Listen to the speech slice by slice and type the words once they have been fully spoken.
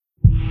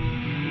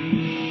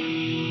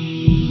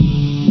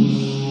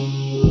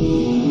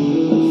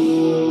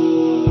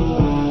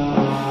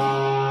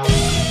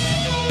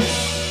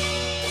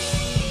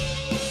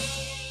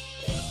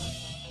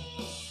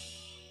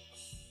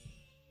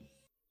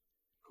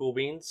Cool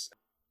beans.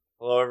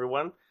 Hello,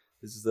 everyone.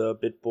 This is the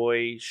Bit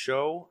Boy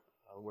Show,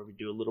 where we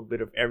do a little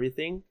bit of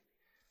everything.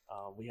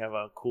 We have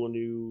a cool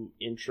new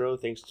intro,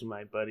 thanks to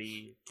my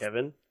buddy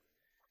Kevin,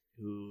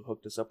 who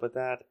hooked us up with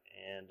that.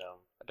 And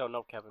I don't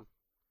know Kevin. Do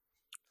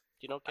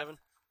you know Kevin?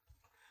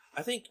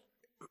 I think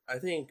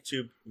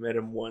Tube met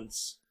him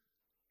once.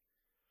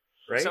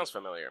 Right? Sounds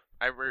familiar.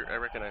 I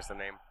recognize the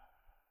name.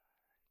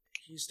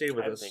 He stayed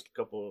with us a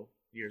couple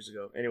years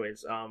ago.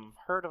 Anyways,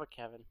 Heard of a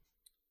Kevin.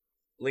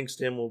 Links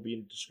to him will be in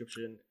the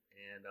description.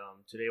 And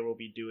today we'll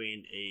be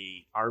doing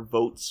our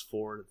votes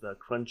for the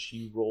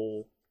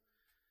Crunchyroll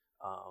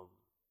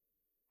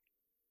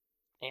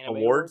Anime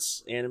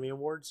Anime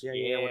Awards.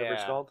 Yeah, whatever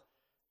it's called.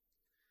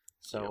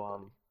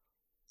 So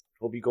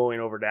we'll be going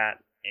over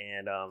that,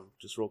 and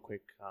just real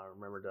quick,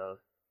 remember to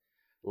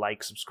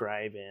like,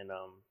 subscribe, and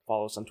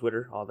follow us on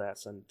Twitter. All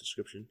that's in the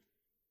description.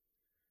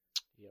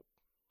 Yep.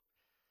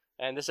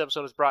 And this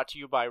episode is brought to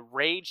you by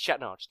Raid Chat.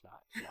 No, it's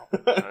not.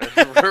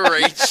 No.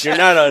 Raid Chat. You're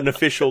not an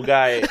official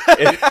guy.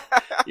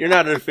 You're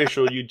not an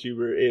official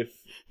YouTuber if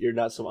you're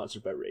not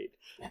sponsored by Raid.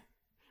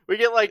 We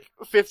get like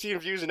 15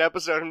 views an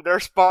episode, and they're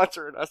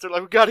sponsoring us. They're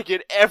like, we gotta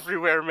get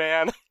everywhere,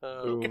 man.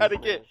 We gotta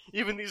get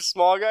even these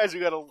small guys. We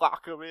gotta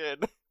lock them in.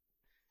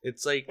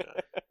 It's like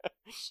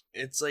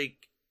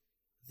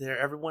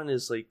everyone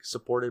is like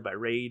supported by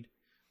Raid,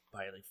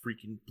 by like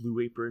freaking Blue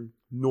Apron,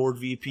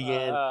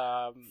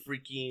 NordVPN,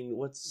 freaking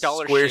what's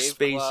Dollar Squarespace,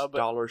 Shave Club,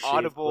 Dollar Shave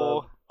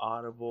Audible. Club,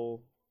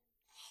 Audible.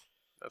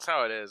 That's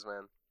how it is,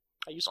 man.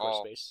 I use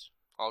Squarespace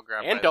All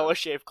grabbed and by Dollar them.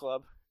 Shave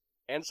Club,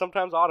 and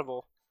sometimes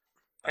Audible.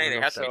 Hey,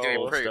 they have to be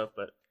doing pretty. Stuff,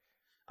 but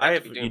I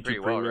have be doing YouTube pretty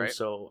Premium, well, right?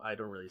 so I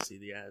don't really see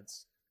the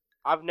ads.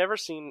 I've never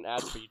seen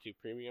ads for YouTube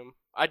Premium.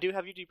 I do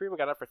have YouTube Premium. I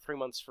got it for 3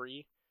 months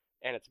free,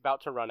 and it's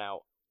about to run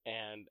out.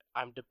 And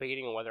I'm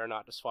debating on whether or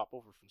not to swap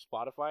over from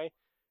Spotify.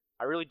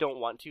 I really don't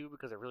want to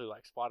because I really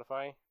like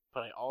Spotify,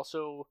 but I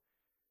also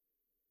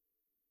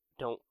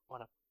don't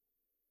want to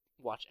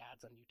watch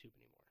ads on YouTube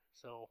anymore.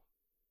 So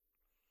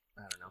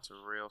I don't know. It's a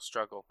real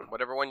struggle.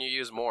 Whatever one you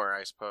use more,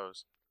 I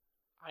suppose.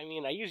 I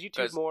mean, I use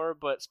YouTube more,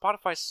 but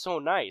Spotify's so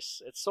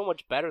nice. It's so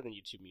much better than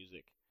YouTube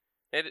Music.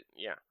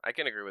 Yeah, I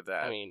can agree with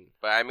that.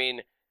 But I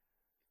mean,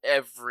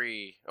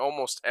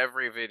 almost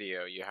every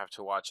video you have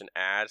to watch an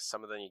ad.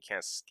 Some of them you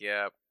can't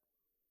skip,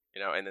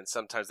 and then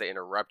sometimes they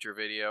interrupt your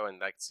video, and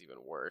that's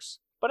even worse.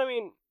 But I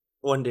mean,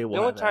 one day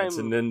we'll have ads,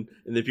 and then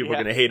people are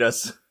gonna hate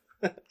us.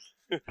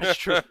 That's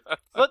true.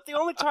 But the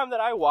only time that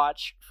I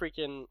watch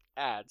freaking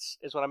ads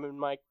is when I'm in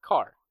my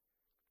car,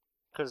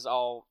 because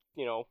I'll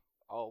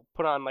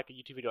put on like a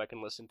YouTube video I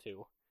can listen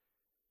to,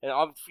 and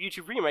on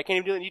YouTube Premium I can't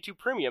even do it in YouTube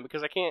Premium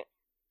because I can't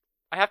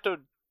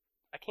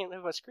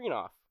leave my screen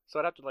off, so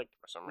I'd have to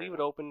leave it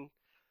open.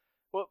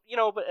 Well,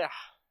 but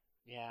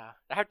yeah,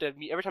 I have to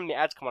every time the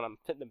ads come on, I'm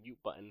hitting the mute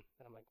button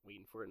and I'm like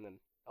waiting for it, and then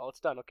it's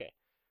done, okay.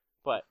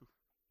 But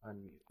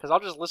because I'll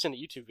just listen to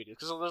YouTube videos,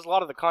 because there's a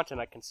lot of the content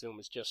I consume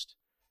is just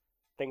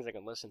things I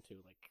can listen to,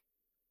 like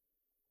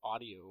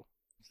audio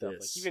stuff.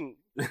 Yes. Like even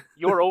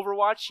your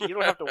Overwatch, you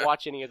don't have to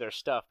watch any of their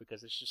stuff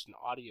because it's just an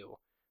audio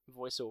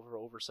voiceover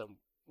over some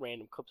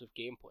random clips of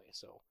gameplay.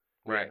 So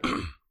right,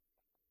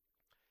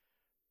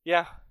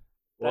 yeah,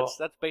 that's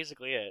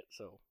basically it.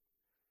 So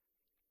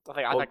I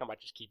think I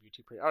might just keep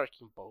YouTube Premium. I'll just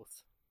keep them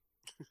both.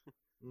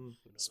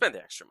 Spend the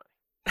extra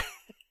money.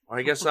 Well,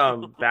 I guess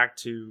back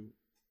to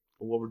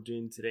what we're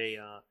doing today.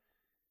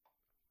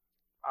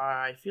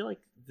 I feel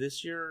like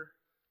this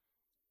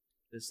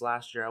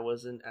last year, I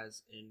wasn't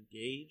as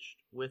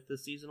engaged with the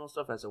seasonal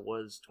stuff as it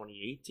was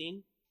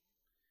 2018.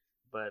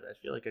 But I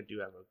feel like I do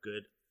have a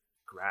good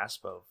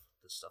grasp of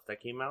the stuff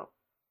that came out.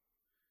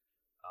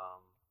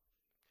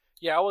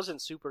 Yeah, I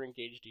wasn't super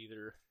engaged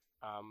either.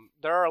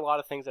 There are a lot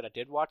of things that I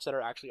did watch that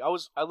are actually... I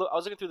was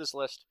looking through this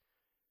list,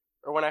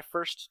 or when I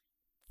first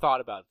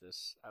thought about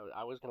this,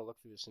 I was going to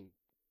look through this, and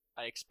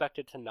I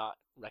expected to not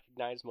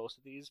recognize most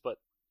of these, but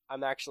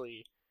I'm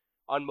actually...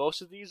 On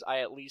most of these, I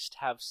at least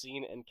have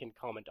seen and can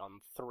comment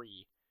on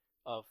 3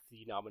 of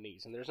the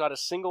nominees. And there's not a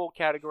single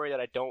category that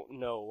I don't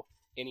know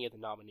any of the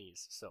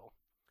nominees. So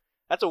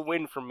that's a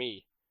win for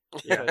me.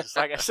 Because,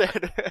 like I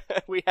said,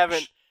 we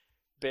haven't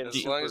been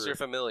as long as you're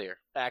familiar,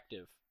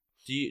 active.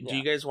 Do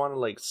you guys want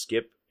to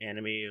skip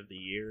Anime of the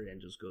Year and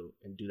just go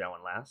and do that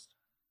one last?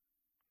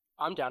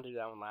 I'm down to do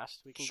that one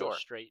last. We can go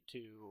straight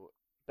to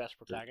Best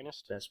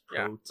Protagonist. Best Pro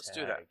Tag. Let's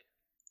do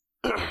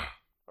that.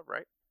 All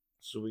right.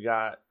 So we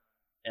got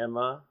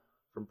Emma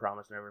from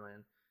Promised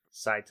Neverland,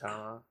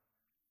 Saitama,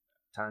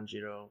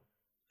 Tanjiro.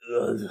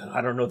 I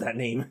don't know that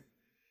name.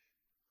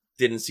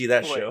 Didn't see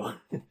that show.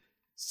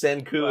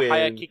 Senku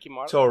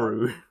and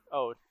Toru.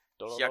 Oh,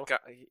 Dororo.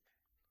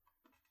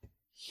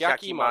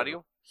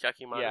 Hyakimaru.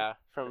 Yeah,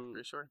 from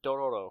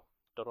Dororo.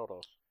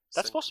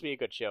 That's supposed to be a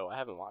good show. I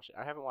haven't watched it.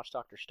 I haven't watched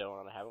Dr. Stone,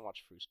 and I haven't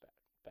watched Fruits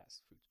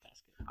Basket.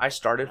 I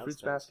started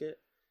Fruits Basket.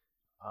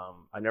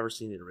 I never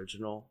seen the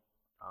original.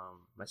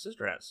 My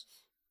sister has.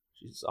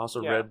 She's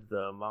also read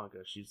the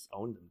manga. She's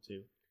owned them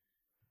too.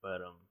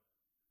 But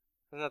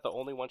isn't that the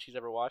only one she's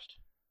ever watched?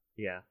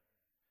 Yeah.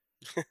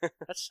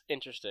 That's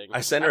interesting.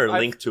 I sent her a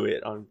link to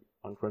it on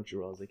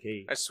Crunchyroll. I was like,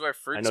 hey, I swear, I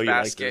Fruits know you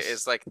like Basket this.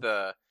 is like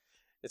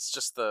it's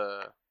just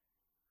a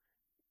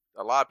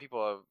lot of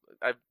people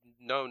I've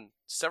known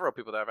several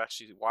people that have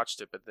actually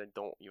watched it, but they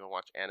don't even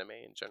watch anime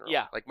in general.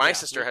 Yeah, like my yeah,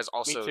 sister me- has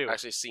also me too.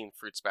 actually seen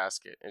Fruits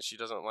Basket, and she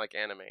doesn't like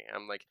anime.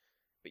 I'm like,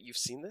 but you've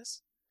seen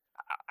this?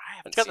 I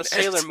haven't. It's got the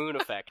seen Sailor it. Moon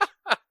effect,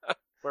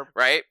 where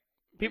Right?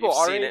 people You've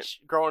our seen age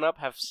growing up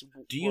have.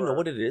 do you know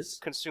what it is?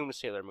 Consumed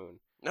Sailor Moon?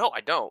 No,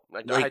 I don't. I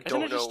Like-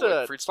 don't Isn't it know just what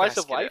a Fruits slice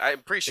of Basket is. life?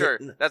 I'm pretty sure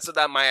It- that's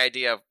that my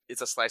idea of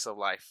it's a slice of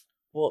life.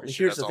 Well, Pretty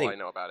sure here's that's the thing. all I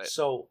know about it.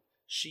 So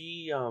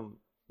she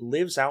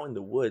lives out in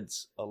the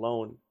woods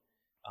alone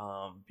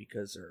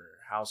because her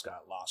house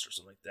got lost or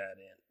something like that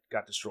and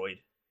got destroyed.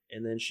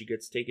 And then she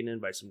gets taken in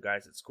by some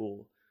guys at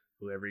school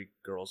who every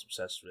girl's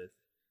obsessed with.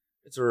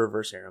 It's a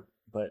reverse harem,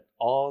 but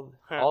all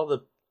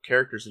the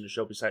characters in the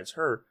show besides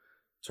her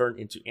turn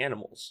into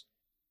animals.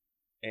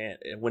 And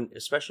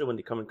especially when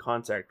they come in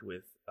contact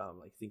with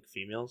I think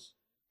females.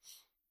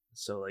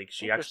 So like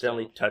she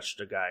accidentally Interesting. touched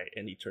a guy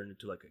and he turned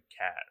into like a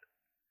cat.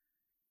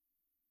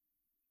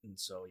 And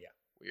so yeah.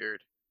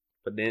 Weird.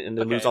 But then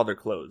they lose Okay. all their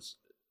clothes.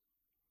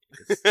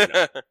 Because, you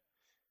know,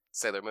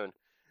 Sailor Moon.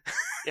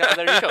 Yeah,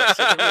 there you go,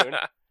 Sailor Moon.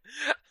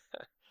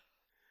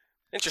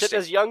 Except Interesting.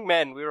 as young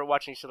men, we were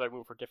watching Sailor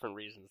Moon for different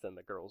reasons than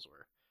the girls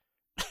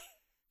were.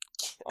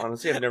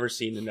 honestly, I've never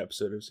seen an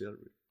episode of Sailor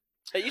Moon.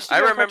 It used to I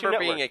be on remember Cartoon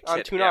being Network, a on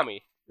kid,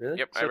 Toonami. Really?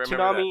 Yep, I So remember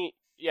Toonami,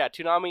 yeah,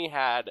 Toonami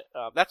had.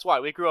 That's why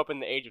we grew up in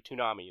the age of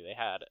Toonami. They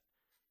had,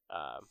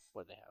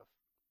 what did they have?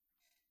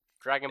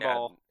 Dragon Yeah,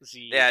 Ball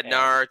Z. They had and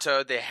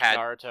Naruto. They had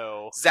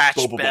Naruto. Zatch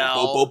Bo, bo, bo, Bell.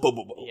 bo, bo,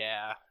 bo, bo.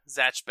 Yeah.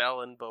 Zatch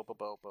Bell and Bo Bo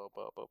Bo Bo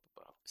Bo Bo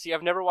Bo. See,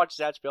 I've never watched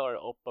Zatch Bell or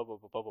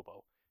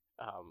Bo.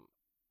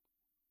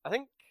 I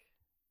think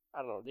I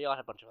don't know. They all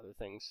had a bunch of other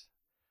things.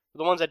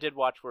 The ones I did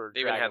watch were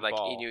They even Dragon had like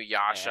Ball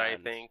Inuyasha, I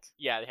and- think.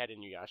 Yeah, they had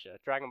Inuyasha,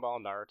 Dragon Ball,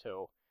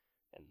 Naruto,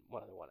 and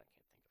one other one I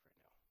can't think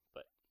of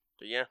right now.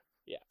 But yeah.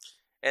 Yeah.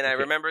 And I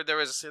Okay. remember there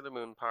was a Sailor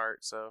Moon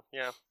part, so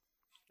yeah.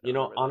 You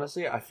know, remember that.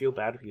 honestly, I feel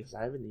bad because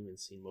I haven't even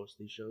seen most of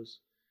these shows.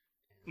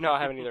 No, I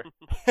haven't either.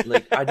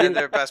 Like I And didn't,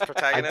 their best I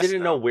protagonist.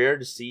 didn't know where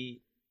to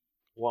see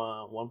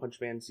One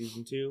Punch Man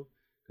season 2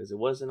 because it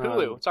wasn't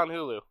Hulu. on. It's on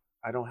Hulu.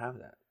 I don't have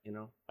that. You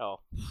know, Oh,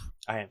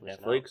 I have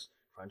Listen Netflix,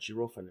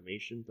 Crunchyroll,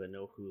 Funimation, but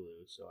no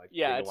Hulu. So I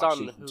yeah, didn't it's watch on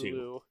season Hulu.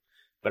 2.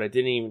 But I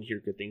didn't even hear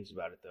good things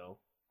about it though.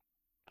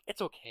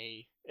 It's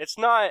okay. It's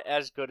not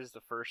as good as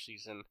the first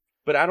season.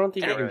 But I don't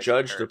think I Anyway, can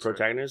judge the compared to it.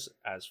 protagonist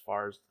as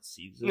far as the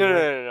season.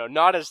 No,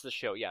 not as the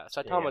show. Yeah,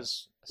 Yeah,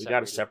 Saitama's. we got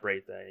to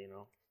separated. separate that, you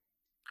know.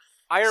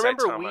 I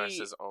remember Saitama is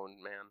his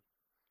own man.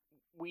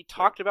 we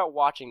talked about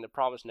watching The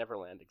Promised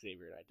Neverland.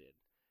 Xavier and I did.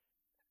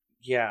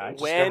 Yeah, I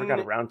just never When- got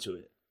around to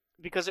it.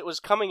 Because it was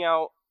coming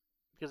out,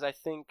 because I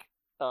think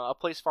A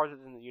Place Farther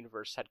Than the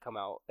Universe had come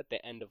out at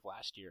the end of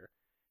last year,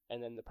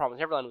 and then The Promised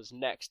Neverland was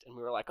next, and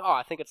we were like, oh,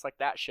 I think it's like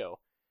that show.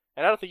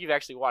 And I don't think you've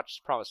actually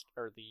watched Promised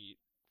or The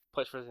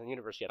Place Farther Than the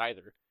Universe yet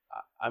either.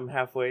 I'm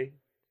halfway.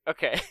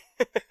 Okay.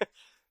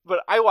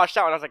 But I watched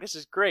that one, and I was like, this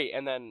is great,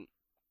 and then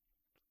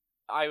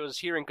I was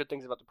hearing good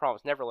things about The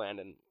Promised Neverland,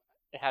 and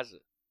it has,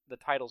 the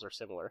titles are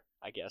similar,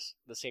 I guess,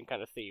 the same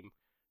kind of theme.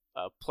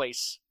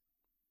 Place,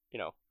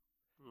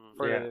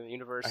 further Yeah. than the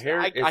universe. I hear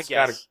I it's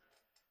got guess. a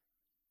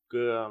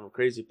good,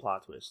 crazy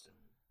plot twist. in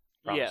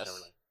Promised Yes.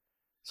 Neverland.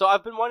 So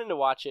I've been wanting to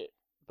watch it,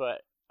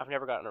 but I've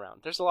never gotten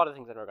around. There's a lot of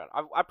things I've never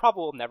gotten. I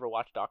probably will never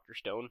watch Dr.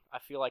 Stone. I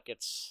feel like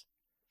it's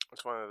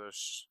one of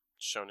those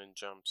shonen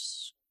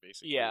jumps,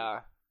 basically.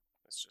 yeah.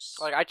 It's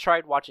just Like I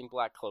tried watching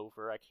Black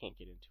Clover. I can't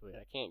get into it.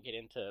 I can't get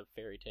into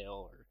Fairy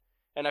Tail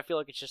and I feel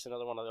like it's just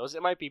another one of those.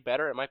 It might be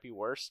better. It might be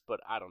worse, but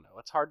I don't know.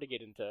 It's hard to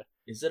get into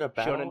Is it a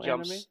battle Shonen anime?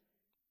 Jumps.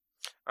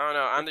 I don't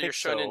know. I'm your think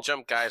shonen so.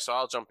 jump guy, so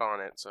I'll jump on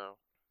it. So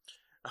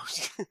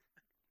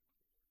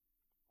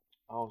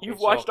Oh, okay, You've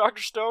so- watched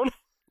Dr. Stone?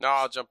 no,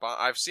 I'll jump on.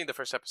 I've seen the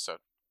first episode.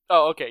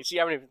 Oh, okay. See,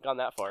 I haven't even gone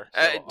that far. So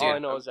all I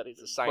dude, know is that he's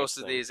a science Most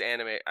of thing. these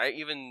anime,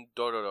 even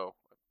Dororo,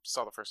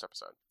 saw the first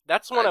episode.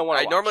 That's the one I want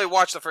to watch. I normally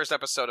watch the first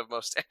episode of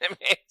most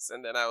animes,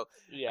 and then I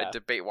Yeah.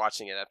 debate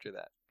watching it after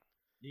that.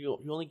 You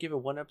only give it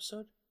one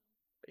episode?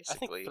 I think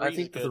Basically, three- I is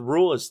think good. the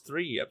rule is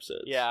 3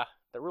 episodes. Yeah.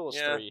 The rule is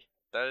Yeah. 3.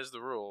 that is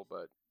the rule,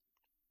 but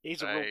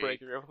He's a I- rule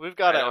breaker. We've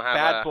got I a don't have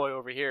bad a- boy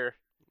over here.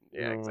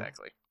 yeah, Mm.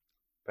 exactly.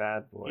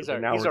 Bad boy. He's but our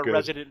now he's we're our good.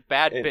 resident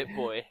bad And- bit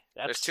boy.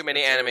 There's too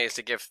many that's animes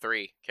to give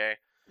 3. Okay,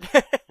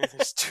 Eric.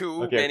 there's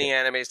too Okay, many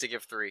animes to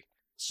give 3.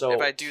 So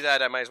If I do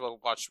that, I might as well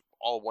watch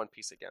all One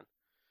Piece again.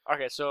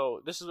 Okay,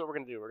 so this is what we're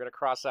gonna do. We're gonna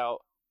cross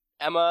out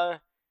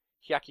Emma,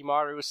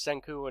 Hyakimaru,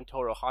 Senku, and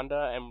Toro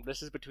Honda, and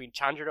this is between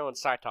Chanjiro and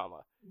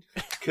Saitama.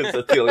 because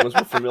that's the only ones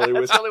we're familiar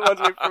with. That's the only ones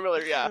we're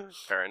familiar. Yeah.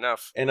 Fair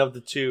enough. And of the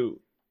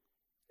two,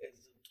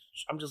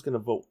 I'm just gonna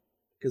vote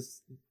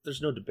because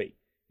there's no debate.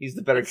 He's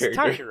the better It's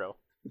character. Tanjiro.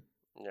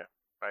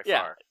 By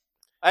Yeah. far.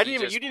 I He didn't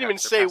even. just You didn't even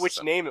say surpasses which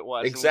them. name it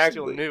was. Exactly.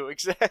 And we still knew.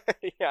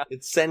 Exactly. Yeah.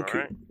 It's Senku.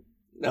 Alright.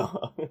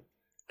 No.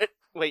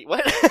 Wait.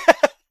 What?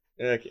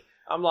 Okay.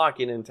 I'm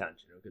locking in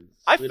Tanjiro because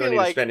I we feel don't need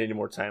like- to spend any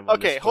more time on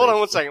Okay. this Hold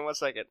on place. one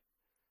second.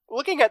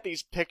 looking at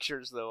these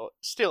pictures, though,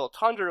 still,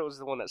 Tanjiro is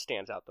the one that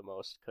stands out the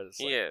most, because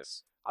He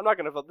is. I'm not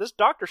gonna vote. This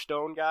Dr.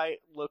 Stone guy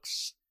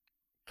looks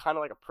kind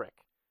of like a prick,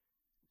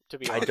 to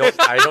be I honest.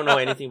 don't know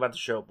anything about the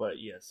show, but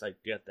yes, I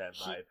get that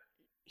vibe.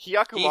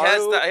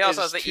 Hyakumaru He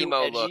also has is the too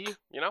emo edgy. look,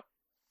 you know?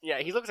 Yeah,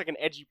 he looks like an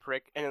edgy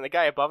prick, and then the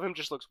guy above him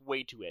just looks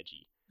way too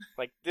edgy.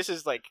 Like this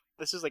is like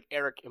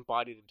Eric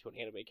embodied into an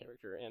anime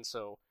character,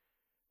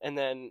 and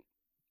then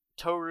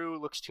Toru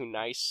looks too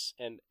nice,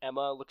 and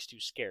Emma looks too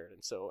scared,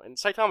 and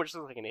Saitama just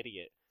looks like an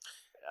idiot.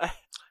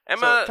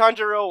 Emma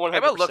Tanjiro 100%.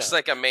 Emma looks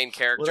like a main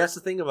character. Well, that's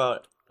the thing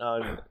about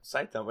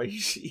Saitama.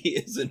 He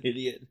is an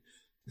idiot.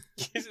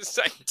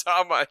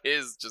 Saitama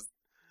is just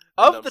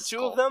of the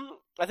two of them.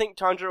 I think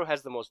Tanjiro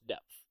has the most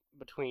depth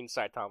between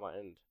Saitama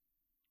and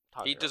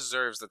Tanjiro. He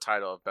deserves the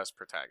title of best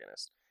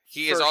protagonist.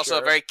 He For is also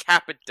sure. a very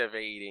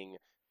captivating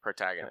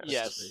protagonist.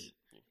 Yes.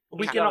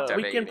 We He's can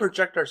captivating.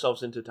 project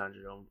ourselves into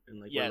Tanjiro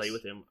and Yes. relate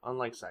with him,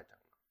 unlike Saitama.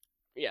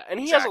 Yeah, and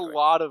he Exactly. has a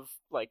lot of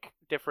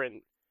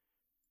different.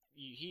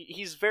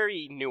 He's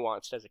very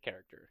nuanced as a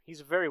character. He's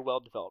a very well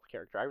developed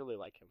character. I really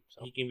like him.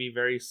 So He can be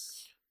very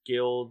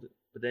skilled,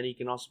 but then he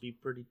can also be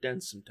pretty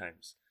dense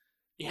sometimes.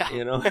 yeah,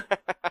 You know?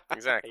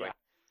 Exactly. Yeah.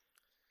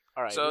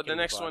 All right. So we the can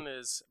next move on. one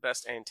is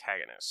best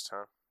antagonist,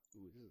 huh?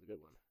 Ooh, this is a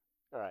good one.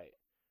 All right,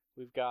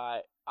 we've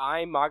got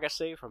I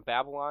Magase from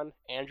Babylon,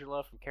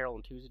 Angela from Carol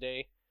and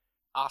Tuesday,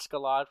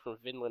 Askeladd from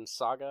Vinland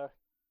Saga,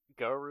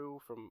 Guru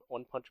from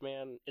One Punch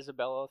Man,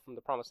 Isabella from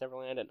The Promised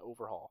Neverland, and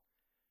Overhaul.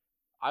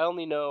 I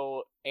only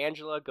know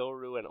Angela,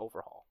 Guru, and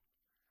Overhaul.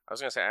 I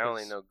was gonna say I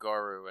only know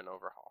Guru and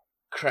Overhaul.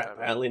 Crap,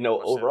 I only know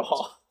What's the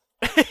Overhaul.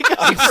 I'm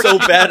I'm so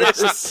bad at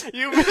this.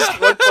 You missed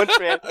One Punch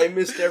Man. I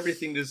missed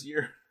everything this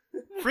year.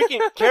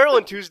 Freaking Carol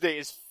and Tuesday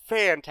is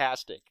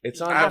fantastic.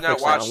 It's on I have Netflix not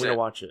now. watched I'm gonna it.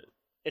 watch it.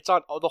 It's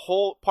on the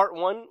whole part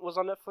 1 was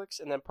on Netflix,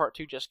 and then part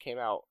 2 just came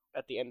out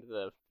at the end of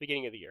the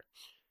beginning of the year.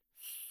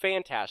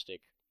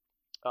 Fantastic.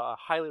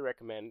 Highly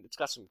recommend. It's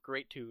got some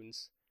great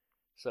tunes.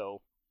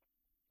 So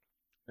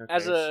Okay,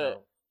 as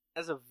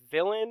a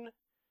villain,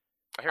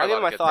 I hear I'll a give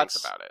lot my of good thoughts.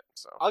 things about it.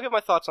 So I'll give my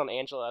thoughts on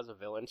Angela as a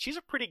villain. She's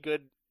a pretty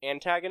good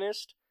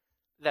antagonist.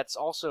 That's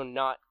also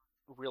not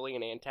really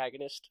an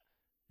antagonist.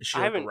 is she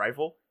I like a haven't-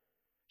 rival?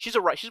 She's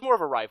more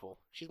of a rival.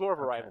 She's more of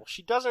a Okay. rival.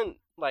 She doesn't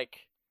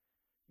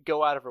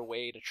go out of her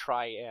way to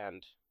try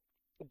and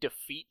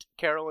defeat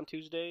Carol and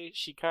Tuesday.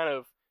 She kind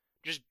of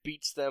just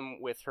beats them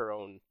with her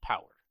own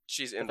power.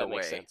 she's If in the that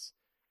makes way. sense.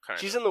 Kind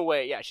She's of. in the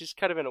way. Yeah, she's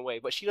kind of in a way,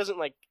 but she doesn't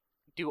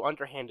do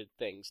underhanded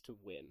things to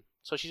win.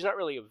 So she's not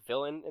really a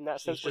villain in that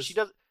She's sense. But she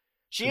just does.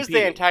 She is the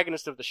competing.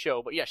 antagonist of the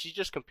show. But yeah, she's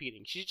just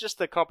competing. She's just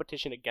the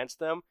competition against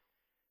them.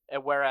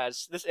 And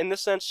whereas in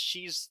this sense,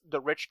 she's the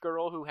rich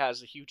girl who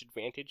has a huge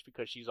advantage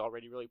because she's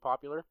already really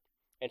popular,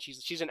 and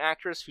she's an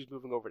actress who's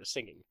moving over to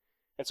singing,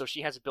 and so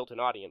she has a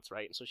built-in audience,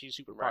 right? And so she's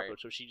super popular, Right.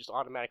 so she just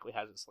automatically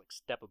has this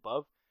step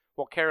above.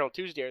 While Carol and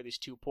Tuesday are these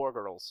two poor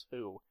girls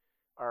who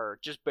are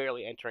just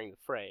barely entering the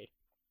fray,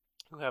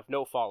 who have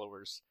no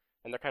followers,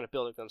 and they're kind of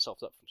building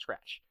themselves up from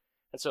scratch.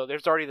 And so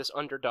there's already this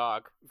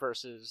underdog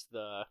versus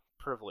the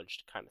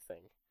privileged kind of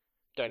thing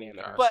dynamic.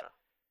 Gotcha. But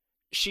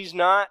she's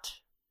not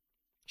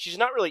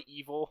really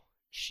evil.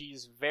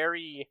 She's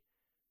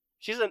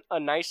a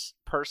nice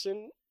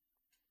person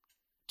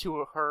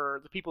to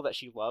the people that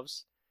she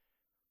loves,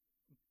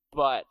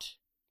 but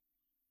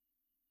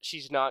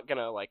she's not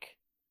gonna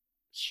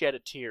shed a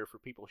tear for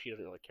people she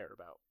doesn't really care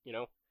about, you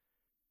know?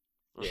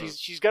 Mhm.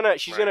 She's gonna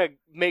Right.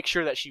 make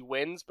sure that she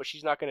wins, but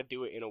she's not gonna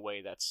do it in a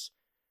way that's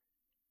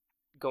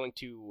going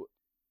to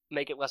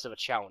make it less of a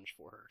challenge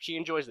for her. She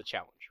enjoys the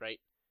challenge, right?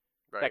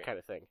 Right. That kind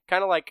of thing.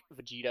 Kind of like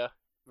Vegeta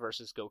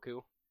versus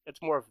Goku.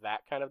 It's more of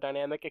that kind of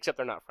dynamic, except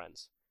they're not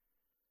friends.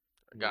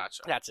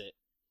 Gotcha. That's it.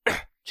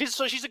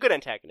 she's a good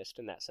antagonist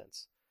in that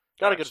sense.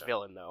 Not a good Gotcha.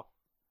 villain though.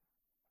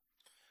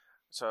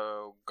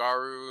 So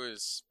Garu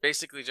is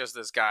basically just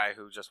this guy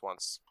who just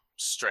wants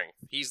strength.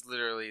 He's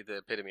literally the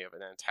epitome of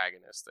an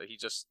antagonist. He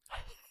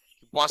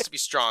wants to be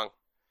strong.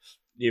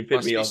 The Wants to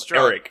epitome be of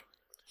strong. Eric.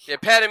 The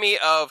epitome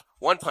of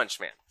One Punch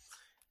Man.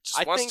 Just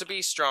I wants think- to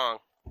be strong.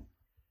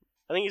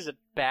 I think he's a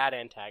bad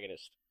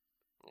antagonist.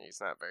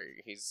 He's not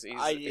very. He's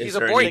Is a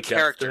there boring any depth to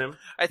character. him?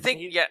 I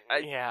think.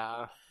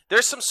 Yeah.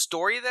 There's some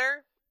story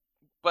there,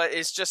 but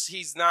it's just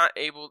he's not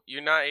able.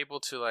 You're not able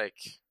to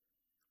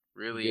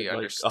really Get,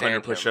 understand 100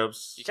 him.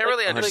 push-ups. You can't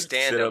really 100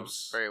 understand him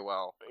sit-ups. very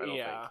well. I don't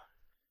Yeah.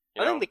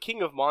 think. I think the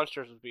King of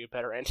Monsters would be a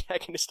better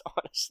antagonist,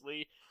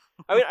 honestly.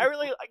 I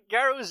mean,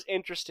 Garo's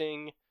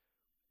interesting,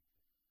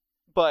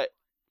 but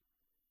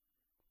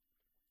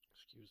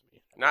excuse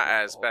me. not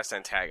as best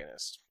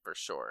antagonist for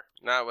sure.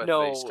 Not with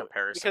No, these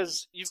comparisons.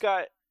 because you've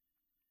got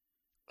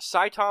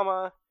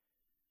Saitama.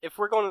 If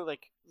we're going to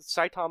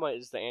Saitama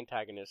is the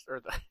antagonist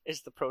or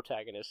is the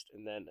protagonist,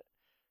 and then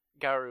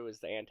Garu is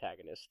the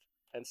antagonist.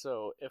 And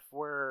so if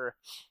we're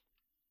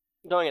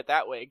going it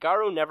that way,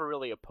 Garu never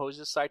really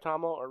opposes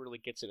Saitama or really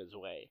gets in his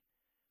way.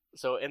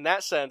 So in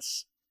that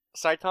sense,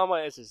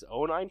 Saitama is his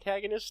own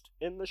antagonist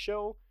in the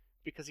show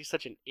because he's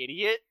such an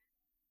idiot.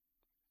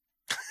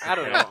 I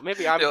don't know.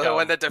 Maybe I'm the only dumb.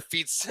 one that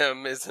defeats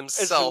him is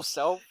himself.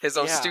 His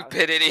own Yeah.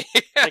 stupidity.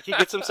 Like, he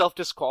gets himself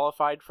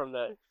disqualified from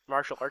the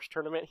martial arts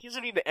tournament. He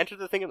doesn't even enter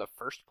the thing in the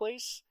first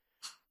place.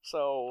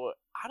 So,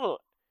 I don't...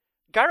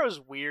 Gyro's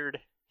weird.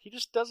 He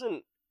just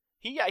doesn't...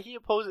 He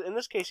opposes... In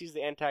this case, he's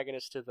the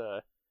antagonist to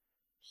the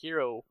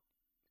hero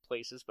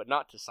places, but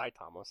not to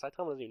Saitama.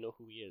 Saitama doesn't even know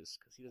who he is,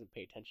 because he doesn't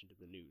pay attention to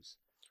the news.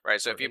 Right,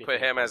 so Or if you anything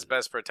put him as important.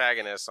 best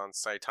protagonist on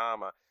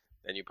Saitama,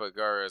 then you put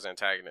Garo as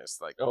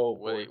antagonist, like, Oh,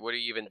 what boy. are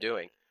you even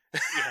doing?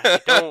 Yeah, they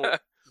don't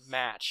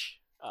match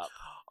up.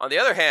 On the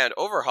other hand,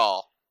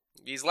 Overhaul.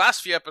 These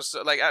last few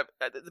episodes, like, at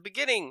the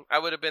beginning, I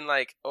would have been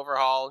like,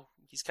 Overhaul,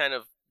 he's kind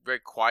of very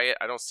quiet.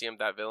 I don't see him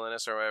that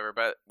villainous or whatever,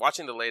 but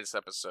watching the latest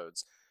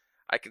episodes,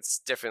 I can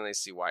definitely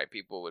see why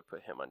people would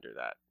put him under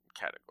that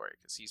category,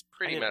 because he's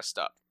pretty messed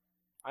up.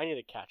 I need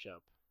to catch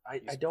up. I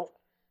don't.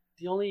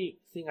 The only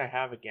thing I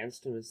have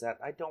against him is that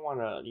I don't want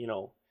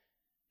to,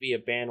 be a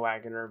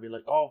bandwagoner and be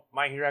like, oh,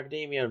 My Hero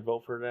Academia, and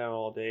vote for them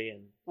all day.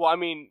 And Well, I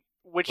mean,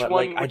 which but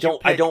one? like, would you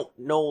I pick? don't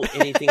know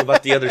anything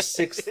about the other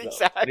 6, though,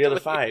 Exactly. the other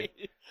 5.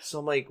 So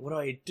I'm like, what do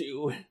I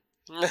do?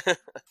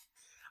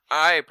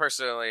 I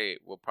personally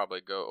will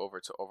probably go over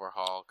to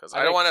Overhaul, because I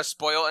don't think- want to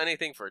spoil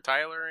anything for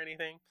Tyler or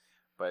anything.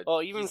 But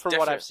Well, even he's from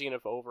what I've different. seen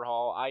of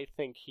Overhaul, I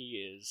think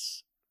he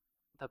is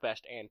the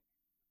best and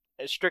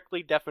a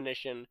strictly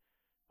definition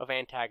of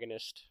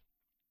antagonist,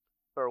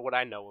 or what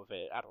I know of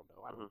it. I don't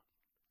know.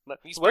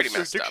 He's pretty Webster's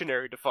messed up.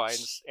 dictionary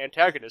defines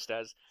antagonist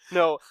as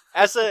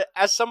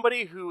as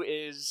somebody who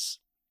is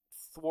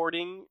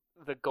thwarting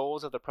the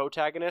goals of the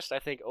protagonist. I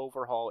think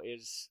Overhaul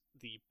is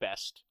the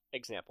best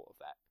example of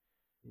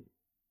that,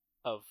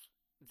 of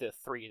the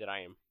 3 that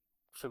I am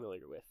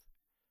familiar with.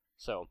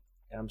 So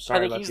And I'm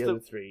sorry think about he's the the- other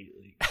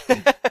 3.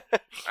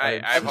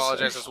 I I'm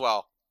apologize sorry. as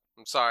well.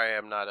 I'm sorry,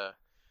 I'm not a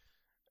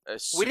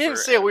we didn't super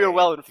say we were anime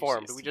well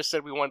informed. enthusiast. We just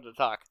said we wanted to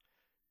talk.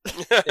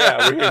 Yeah,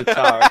 we're here to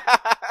talk.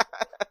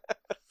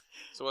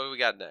 So what do we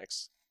got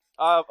next?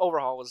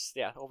 Overhaul's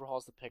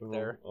the pick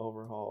there.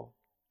 Overhaul.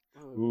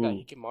 Ooh, we got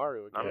Ooh.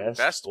 Hikimaru again. Best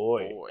Best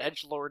boy. boy.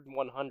 Edgelord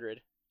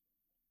 100.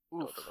 I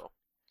Oof. don't know.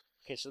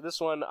 Okay, so this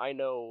one I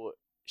know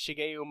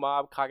Shigeru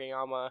Mob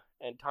Kageyama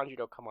and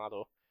Tanjiro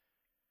Kamado.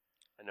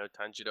 I know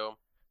Tanjiro.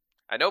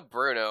 I know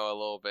Bruno a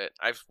little bit.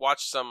 I've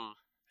watched some.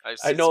 I've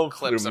I seen know some him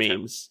clips through of him.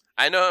 memes.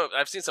 I know.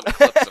 I've seen some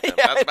clips of him.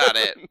 Yeah, That's about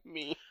it.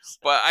 Memes.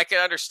 But I can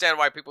understand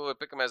why people would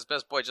pick him as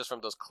best boy just from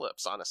those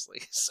clips,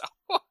 honestly. So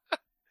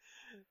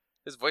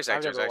his voice I've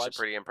actor is never actually watched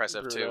pretty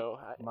impressive too. Bruno.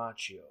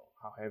 Machio.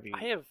 How heavy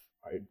I have.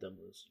 are done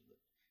those?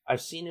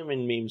 I've seen him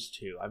in memes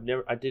too.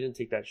 I didn't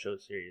take that show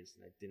serious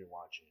and I didn't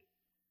watch it.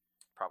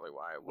 Probably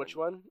why I wouldn't Which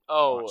one?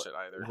 Oh, watch it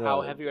either.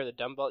 how The- heavy are the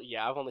dumbbells?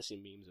 Yeah, I've only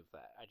seen memes of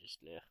that. I just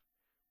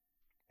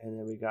And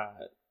then we got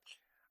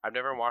I've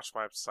never watched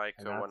Mob Psycho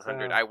And that's,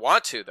 100. I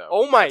want to though.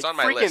 Oh my It's on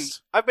my freaking!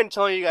 list. I've been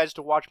telling you guys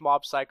to watch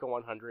Mob Psycho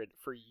 100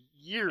 for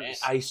years.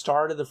 I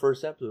started the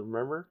first episode,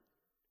 remember?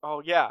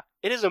 Oh yeah,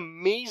 it is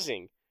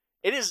amazing.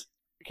 It is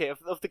okay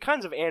of the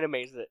kinds of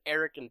animes that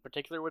Eric in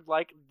particular would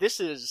like. This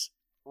is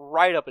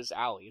right up his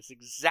alley. It's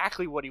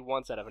exactly what he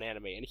wants out of an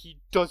anime, and he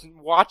doesn't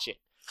watch it.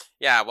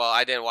 Yeah, well,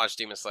 I didn't watch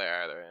Demon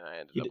Slayer either, and I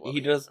ended up He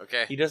loving does. it.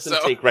 Okay, He doesn't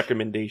so, take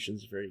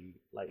recommendations very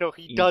No,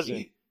 he easy.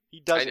 doesn't. He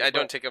doesn't. I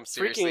don't but take them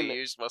seriously freaking-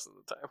 used most of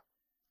the time.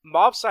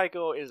 Mob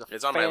Psycho is a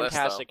It's on my list,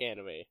 fantastic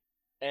anime,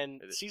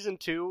 and It is. season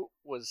 2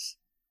 was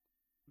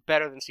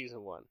better than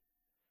season 1.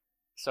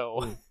 So,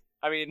 Mm.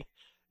 I mean,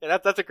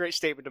 that's a great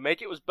statement to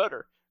make. It was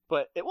better,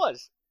 but it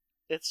was.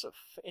 It's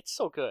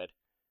so good.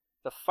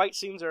 The fight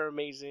scenes are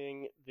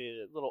amazing.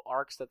 The little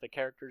arcs that the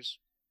characters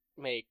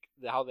make,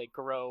 how they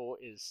grow,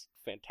 is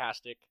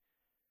fantastic.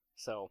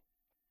 So,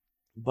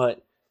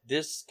 But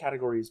this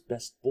category is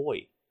best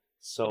boy,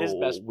 so It is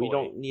best we boy.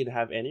 don't need to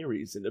have any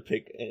reason to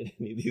pick any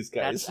of these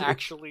guys. that's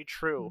actually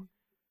true.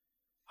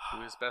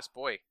 Who is best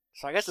boy?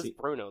 So I guess it's See-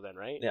 Bruno then,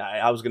 right? Yeah,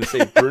 I was gonna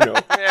say Bruno.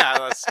 Yeah,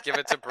 let's give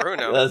it to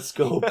Bruno. Let's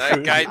go. That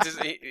Bruno. guy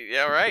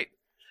yeah, right.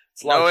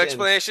 It's No locked in.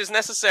 explanation is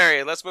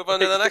necessary. Let's move on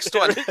to the next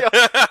There one. we go.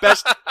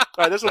 Best- All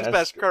right, this one's Best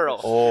best curl.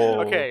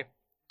 Oh. Okay,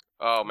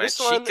 Oh man, This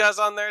one- Chica's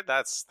on there.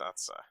 That's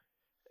that's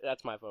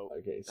my vote.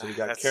 Okay, so we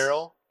got That's-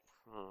 Carol,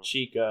 hmm.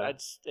 Chica,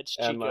 It's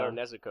Chica Emma. or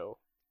Nezuko.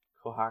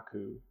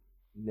 Kohaku,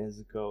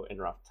 Nezuko, and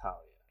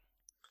Raftalia.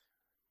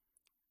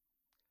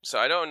 So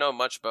I don't know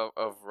much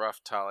of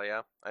Rough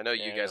Talia. I know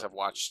you Yeah, I guys don't have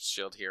watched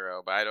Shield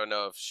Hero, but I don't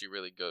know if she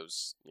really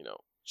goes.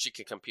 She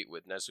can compete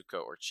with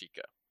Nezuko or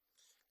Chica.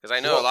 Because I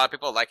know a lot of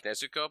people like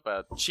Nezuko,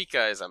 but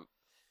Chica is a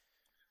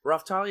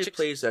Raftalia Chicks-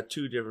 plays at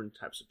two different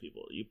types of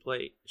people.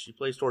 She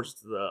plays towards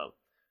the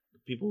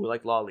people who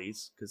like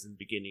lollies because in the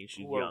beginning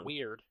she's Who are young,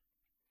 weird.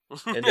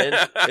 and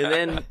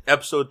then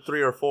episode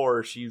 3 or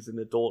 4 she's an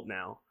adult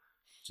now.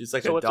 She's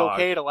like So a it's dog.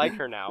 okay to like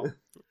her now. She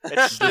It's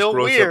just still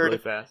grows up weird. really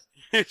fast.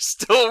 It's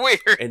still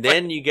weird. And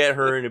then you get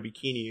her in a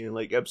bikini in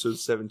like episode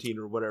 17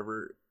 or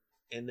whatever,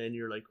 and then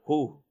you're like,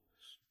 who?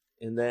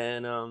 And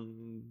then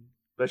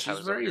but she's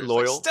Tyler's very over here, it's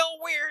like, loyal. still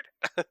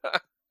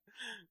weird.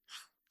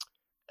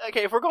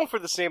 Okay, if we're going for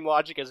the same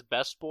logic as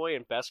Best Boy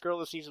and Best Girl,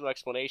 this needs no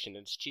explanation.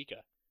 It's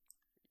Chica.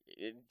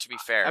 to be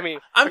fair, I mean,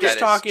 I'm that just is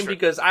talking true.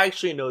 because I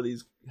actually know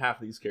half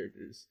of these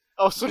characters.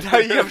 oh, so now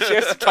you have a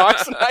chance to talk,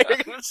 so now you're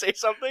going to say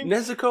something?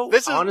 Nezuko,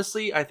 This is-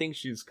 honestly, I think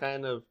she's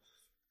kind of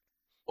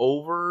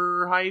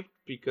overhyped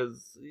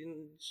because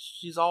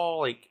she's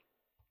all like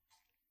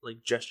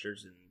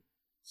gestures and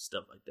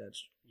stuff like that.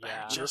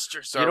 Yeah.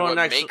 Gestures You are don't what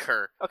actually- make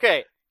her.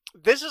 Okay,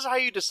 this is how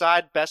you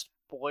decide best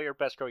boy or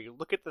best girl. You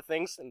look at the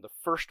things, and the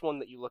first one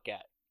that you look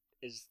at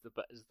is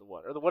the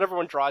one, or whatever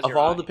one draws Of your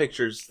all eye. the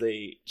pictures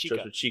they Chica.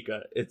 chose for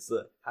Chica, it's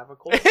the have a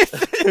cola.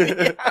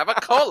 Have a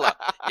cola.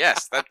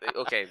 Yes, that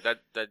okay. That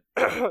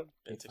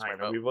It's takes my fine. Are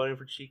vote. we voting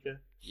for Chica?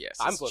 Yes,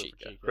 I'm it's voting for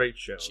Chica. Chica. Great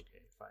show. Chica.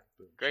 Okay, fine.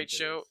 Boom. Great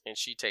Chica show, is- and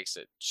she takes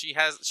it.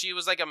 She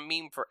was like a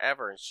meme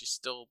forever, and she's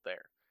still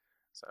there.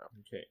 So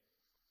Okay.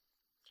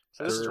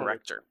 So this is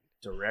director.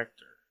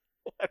 Director.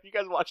 Have you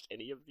guys watched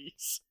any of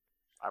these?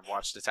 I've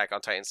watched Attack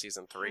on Titan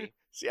season 3.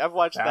 See, I've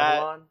watched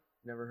Babylon?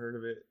 Never heard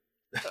of it.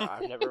 that.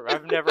 I've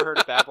never heard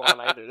of Babylon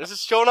either. This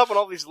is showing up on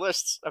all these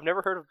lists. I've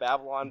never heard of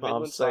Babylon, Mob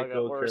Vinland Saga,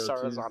 Psycho, or Carol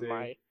Stars on Tuesday.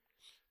 My.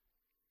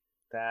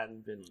 That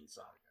and Vinland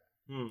Saga.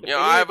 If You know,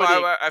 I've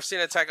anybody- I've seen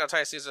Attack on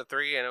Titan season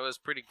 3, and it was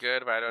pretty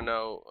good, but I don't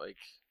know, like,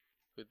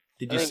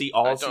 Did I you think- see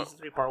all I of don't- season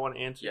 3, part 1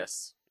 and 2?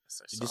 yes.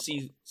 Yes, I Did you saw see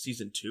both.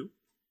 season 2?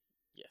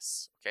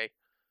 Yes. Okay.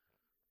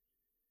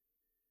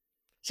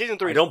 Season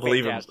 3 I is don't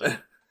believe fantastic.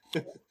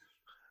 him.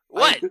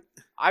 What?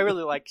 I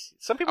really like.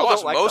 Some I people watched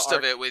don't like most the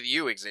of arc. it with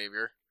you,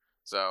 Xavier.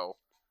 So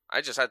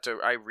I just had to.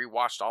 I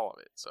rewatched all of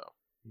it. So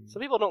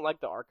Some people don't like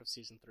the arc of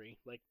season 3,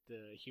 like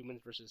the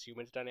humans versus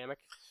humans dynamic.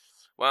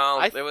 well,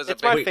 I- it was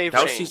it's a big my Wait, favorite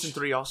that was change. season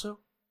 3 also?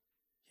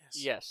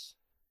 Yes.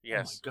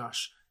 Yes. Oh my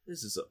gosh.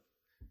 This is a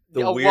the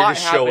lot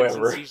weirdest show happens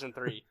ever. in season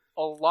 3.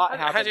 A lot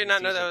happens. How did you not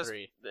in know that season was?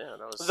 3. Yeah,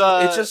 that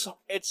was It's just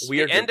It's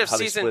weird. the end of how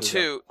they season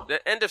split it 2.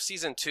 The end of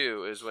season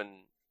 2 is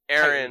when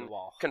Titan Aaron the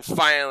wall. can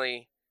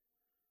finally.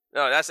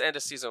 No, that's the end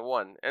of season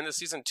 1. End of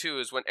season 2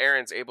 is when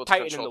Aaron's able to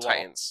Titan in control the wall.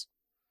 Titans.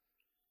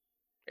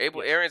 Yeah.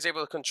 Aaron's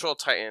able to control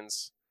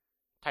Titans,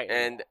 Titan.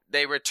 and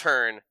they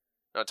return.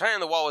 No, Titan in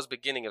the Wall was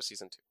beginning of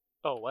season 2.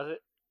 Oh, was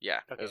it?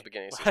 Yeah, Okay. it was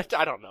beginning of season 2.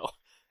 I don't know.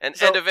 And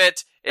So- end of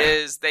it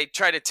is they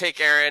try to take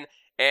Aaron,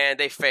 and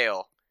they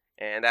fail.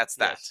 And that's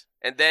that. Yes.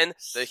 And then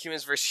the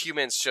humans versus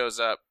humans shows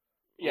up,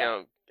 you Yeah.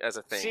 know, as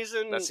a thing.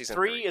 Season, That's season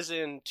 3 is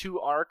in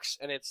 2 arcs,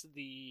 and it's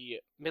the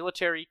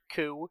military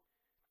coup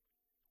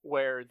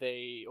where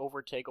they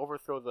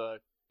overthrow the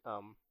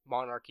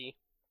monarchy,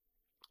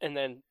 and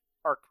then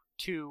arc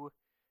 2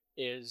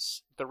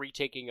 is the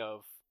retaking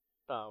of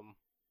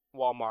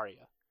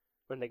Walmaria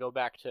when they go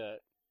back to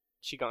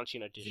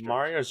Shiganshina district.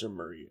 Maria's or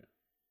Maria?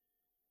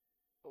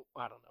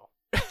 I don't know.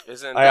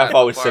 Isn't I have that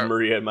always part- said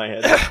Maria in my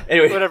head.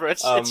 Anyway, Whatever.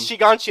 It's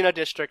Shiganshina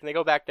district, and they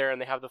go back there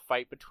and they have the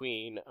fight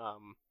between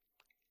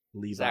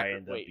Levi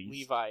and the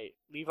Beast.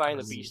 Levi and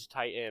the Mhm. Beast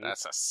Titan.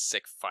 That's a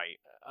sick fight.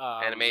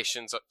 um,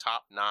 Animation's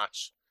top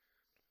notch.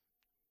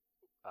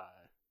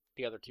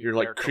 The other two. You're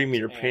like Bertolt creaming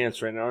your and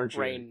pants right now, aren't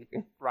you?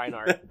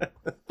 Reinhardt.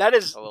 That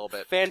is A little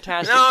bit.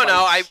 fantastic. No,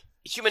 fights.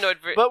 humanoid.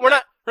 But we're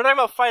not talking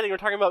about fighting. We're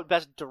talking about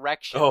best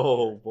direction.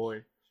 Oh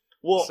boy.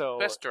 Well, so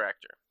Best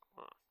director.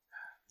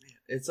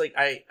 it's like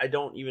I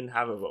don't even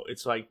have a vote.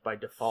 It's like by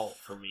default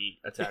for me.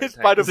 Attack It's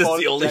on by Titan. This default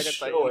is the only Attack on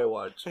show Titan. I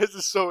watch. this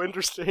is so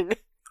interesting.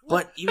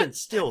 But even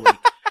still,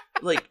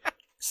 like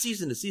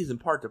season to season,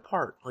 part to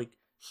part, like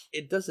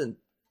it doesn't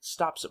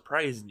stop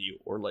surprising you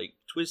or like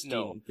twisting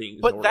No. things.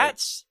 But or,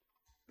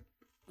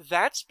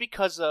 that's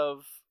because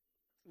of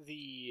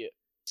the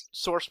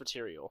source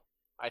material,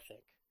 I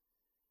think.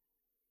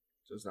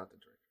 so it's not the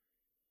director.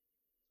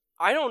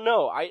 I don't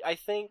know. I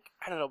think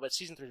I don't know, but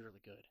season 3 is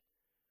really good.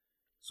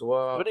 So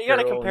But you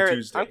gotta Carol compare and it.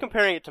 Tuesday. I'm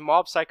comparing it to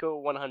Mob Psycho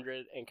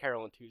 100 and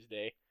Carol and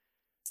Tuesday.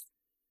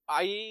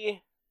 I'm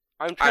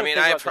I trying mean,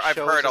 to think I've about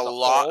the shows heard a as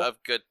lot whole.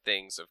 of good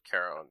things of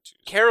Carol and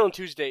Tuesday. Carol and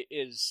Tuesday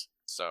is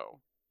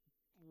So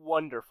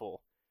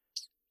wonderful.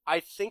 I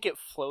think it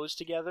flows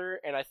together,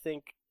 and I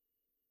think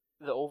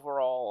the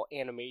overall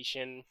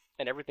animation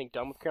and everything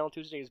done with Carol and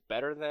Tuesday is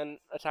better than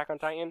Attack on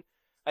Titan.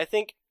 I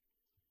think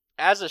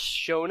as a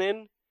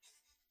shonen,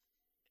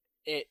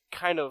 it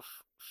kind of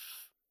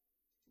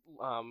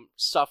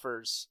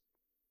suffers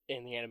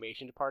in the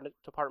animation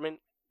department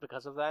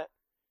because of that.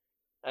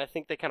 And I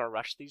think they kind of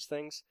rush these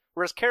things.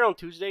 Whereas Carol and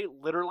Tuesday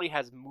literally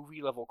has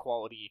movie level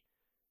quality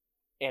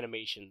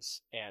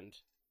animations and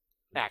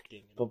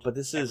acting. And But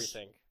this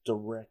everything. is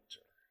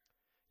director.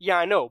 Yeah,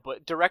 I know,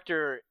 but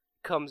director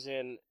comes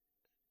in.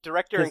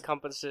 Director 'Cause-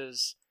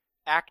 encompasses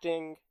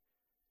acting,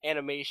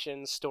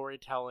 animation,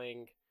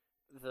 storytelling,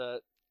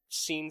 the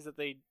scenes that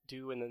they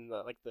do, and then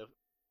the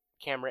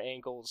camera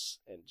angles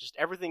and just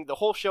everything. The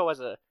whole show as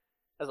a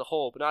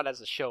whole, but not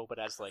as a show, but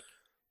as like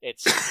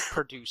it's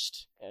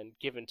produced and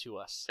given to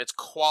us. it's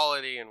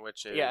quality in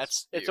which it Yeah,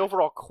 is it's viewed.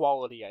 overall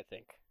quality, I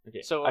think.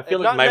 Okay. So, I feel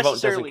not like my vote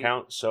doesn't necessarily-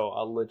 count, so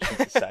I'll let you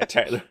decide,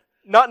 Tyler.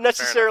 Not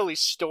necessarily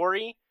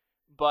story,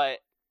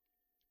 but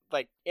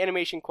like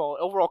animation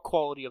quality, overall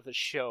quality of the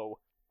show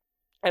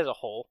as a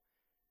whole.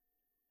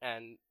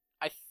 And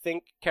I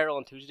think Carol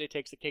and Tuesday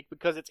takes the cake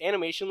because its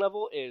animation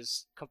level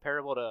is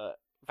comparable to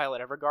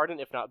Violet Evergarden,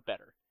 if not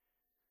better.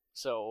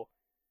 So,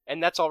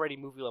 and that's already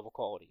movie level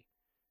quality.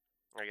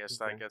 I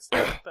guess Okay. that gets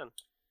that then.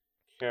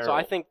 Carol. So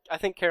I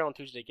think Carol and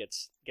Tuesday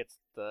gets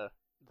the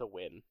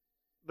win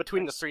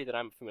between the three that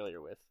I'm familiar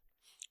with.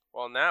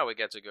 Well, now we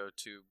get to go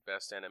to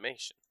best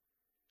animation,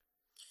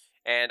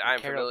 and I'm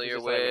Carol and familiar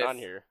Tuesday's not even with on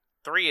here.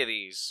 3 of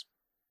these.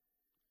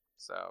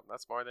 So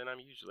that's more than I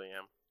usually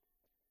am.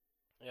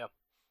 Yeah.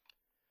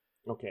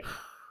 Okay.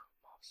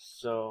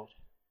 So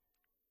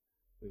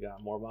we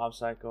got more Mob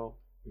Psycho.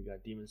 We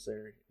got Demon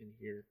Slayer in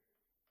here.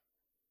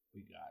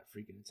 We got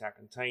freaking Attack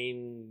on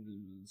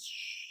Titan,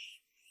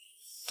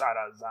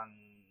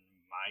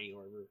 Sarazanmai,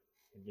 or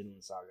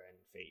Vinland Saga, and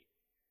Fate.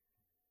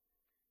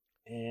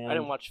 And I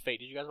didn't watch Fate.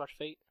 Did you guys watch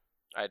Fate?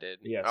 I did.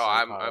 Yes, Oh,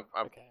 I I'm caught up.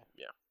 Okay.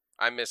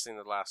 I'm missing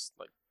the last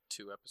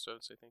 2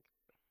 episodes, I think.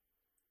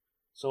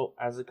 So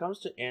as it comes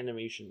to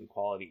animation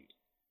quality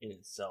in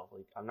itself,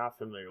 I'm not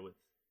familiar with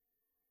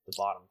the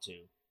bottom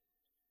 2.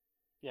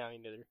 Yeah, me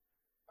neither.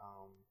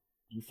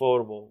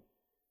 Ufotable,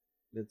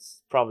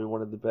 it's probably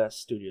one of the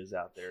best studios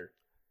out there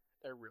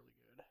They're really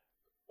good.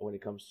 when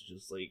it comes to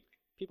just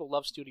People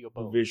love Studio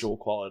the Bones. visual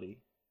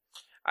quality.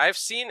 I've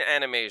seen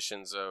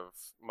animations of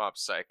Mob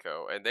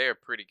Psycho, and they are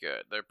pretty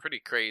good. They're pretty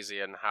crazy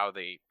in how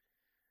they,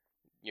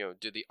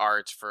 do the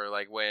art for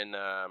when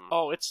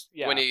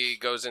when he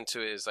goes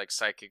into his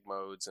psychic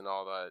modes and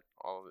all that.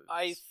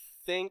 I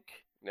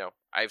think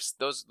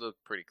those look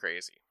pretty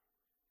crazy.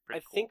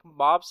 Pretty cool. think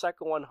Mob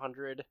Psycho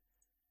 100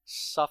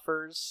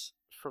 suffers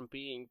from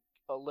being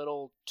a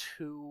little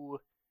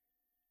too,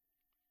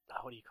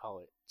 what do you call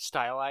it,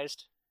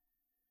 stylized.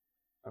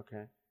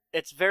 Okay.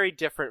 It's very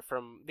different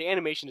the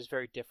animation is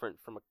very different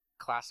from a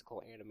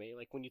classical anime.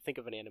 Like when you think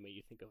of an anime,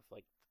 you think of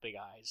the big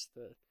eyes,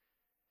 the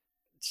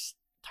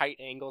tight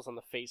angles on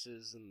the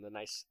faces, and the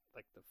nice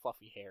the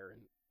fluffy hair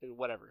and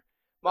whatever.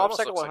 Mob almost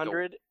Psycho looks like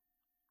 100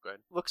 Go ahead.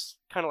 looks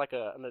kind of like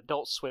an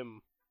Adult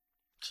Swim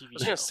TV I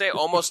was gonna show. say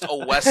almost a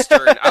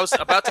Western. I was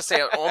about to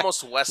say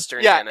almost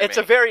Western. Yeah, anime. it's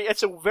a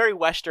very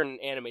Western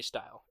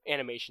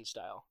animation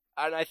style,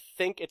 and I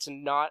think it's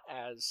not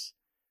as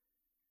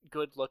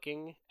good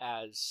looking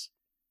as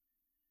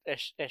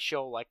a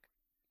show like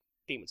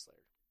Demon Slayer.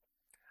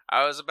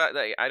 I was about.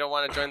 I don't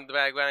want to join the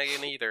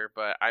bandwagon either,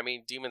 but I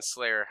mean, Demon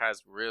Slayer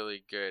has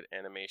really good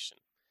animation.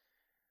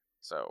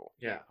 So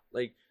Yeah,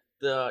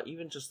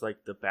 even just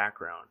the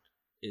background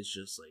is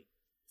just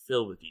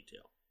filled with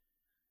detail.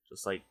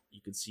 Just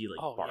you can see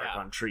bark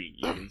on tree,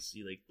 you can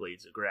see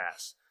blades of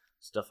grass,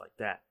 stuff like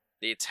that.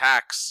 the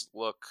attacks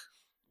look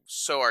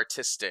so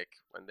artistic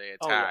when they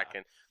attack,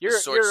 and the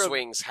sword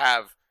swings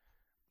have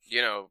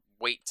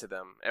weight to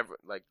them.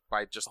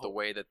 By just the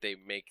way that they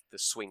make the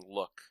swing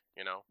look.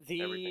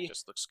 Everything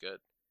just looks good.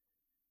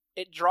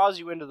 It draws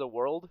you into the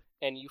world,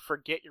 and you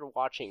forget you're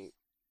watching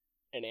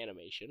an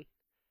animation.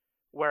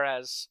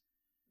 Whereas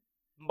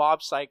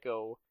Mob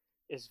Psycho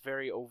is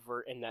very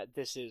overt in that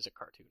this is a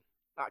cartoon.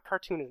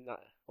 Cartoon is not.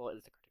 Well, it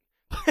is a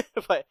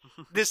cartoon, but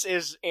this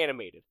is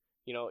animated.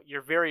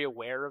 You're very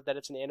aware of that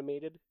it's an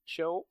animated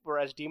show.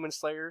 Whereas Demon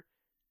Slayer,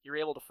 you're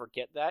able to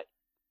forget that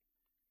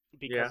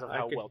because of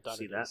how well done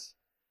it is.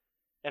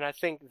 And I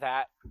think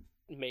that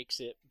makes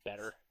it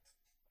better.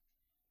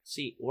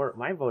 See, where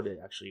my vote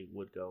actually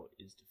would go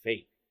is to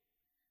Fate.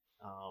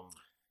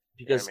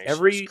 Because Animation's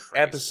every crazy.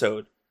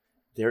 episode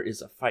there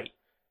is a fight.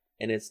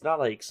 And it's not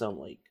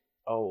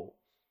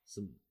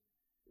some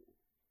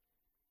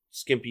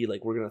skimpy,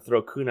 we're gonna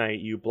throw kunai at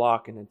you,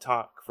 block, and then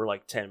talk for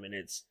 10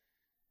 minutes.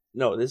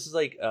 No, this is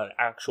an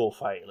actual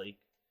fight.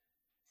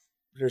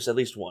 There's at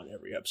least one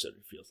every episode,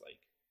 it feels like.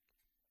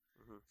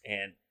 Mm-hmm.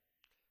 And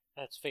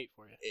That's Fate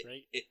for you,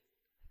 right? It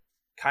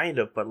kind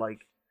of, but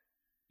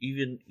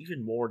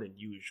even more than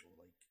usual.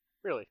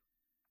 Really?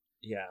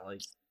 Yeah,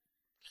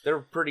 they're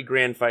pretty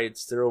grand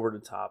fights. They're over the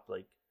top.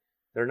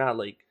 They're not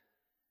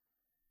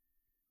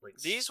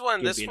This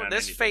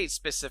anything. Fate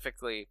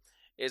specifically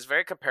is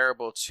very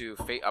comparable to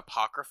Fate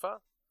Apocrypha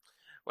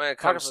when it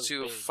comes Apocrypha's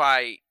to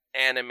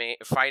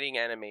big. fighting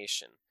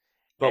animation.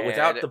 But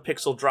without the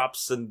pixel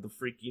drops and the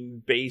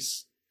freaking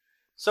base.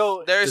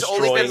 So There's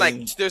only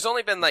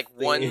been thing.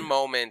 one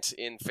moment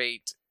in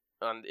Fate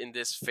in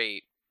this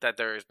Fate that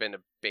there has been a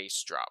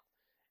base drop,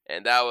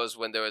 and that was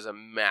when there was a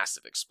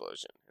massive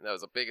explosion, and that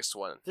was the biggest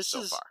one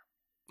so far.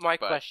 My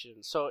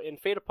question. So in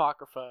Fate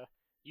Apocrypha,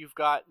 you've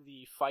got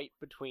the fight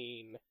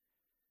between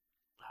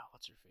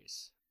what's her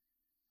face?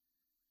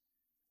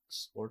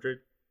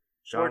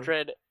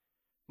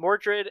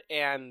 Mordred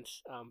and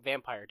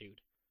vampire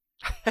dude.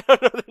 I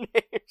don't know their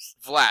names.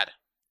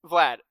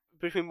 Vlad.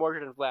 Between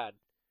Mordred and Vlad.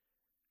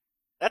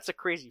 That's a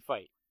crazy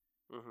fight.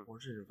 Mm-hmm.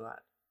 Mordred or Vlad?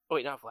 Oh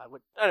wait, not Vlad.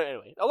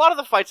 Anyway, a lot of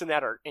the fights in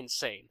that are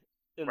insane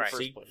in the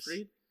first place.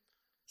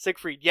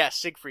 Siegfried, yes,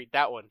 Siegfried.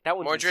 That one's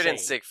Mordred insane. and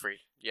Siegfried.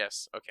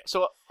 Yes. Okay.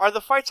 So are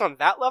the fights on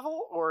that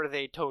level, or are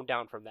they toned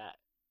down from that?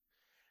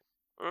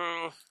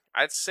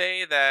 I'd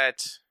say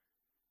that.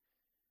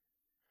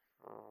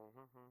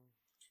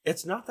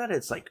 It's not that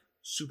it's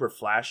super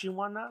flashy and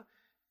whatnot,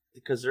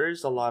 because there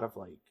is a lot of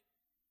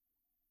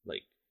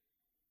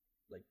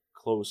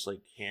close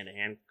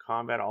hand-to-hand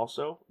combat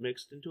also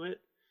mixed into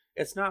it.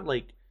 It's not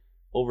like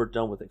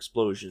overdone with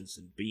explosions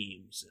and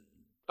beams and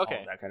all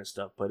Okay. that kind of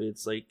stuff, but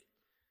it's like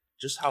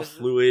just how Is it-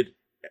 fluid.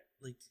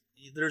 Like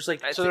there's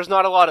like So there's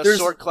not a lot of there's-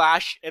 sword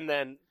clash, and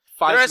then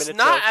 5 There's minutes.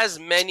 not of, as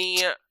many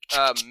you'd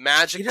have to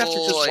magical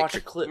just like, watch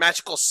a clip.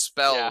 magical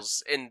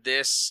spells in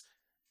this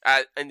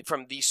and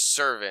from these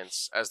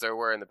servants as there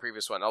were in the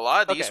previous one. A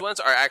lot of these Okay. ones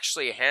are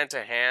actually hand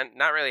to hand,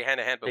 not really hand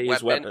to hand, but They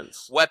use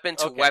weapons. weapon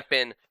to Okay.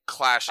 weapon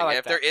clashing. I like And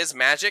if there that. is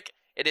magic,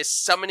 it is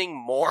summoning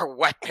more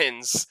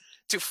weapons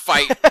to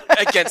fight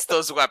against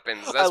those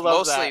weapons. I That's love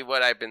mostly that.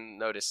 what I've been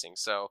noticing.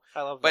 So,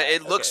 I love but that.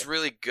 it looks Okay.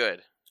 really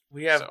good.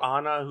 We have So-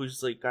 Anna,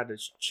 who's like got a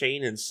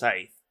chain and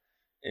scythe,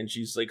 and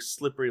she's like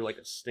slippery like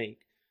a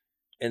snake.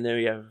 And then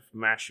we have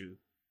Mashu,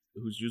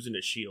 who's using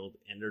a shield,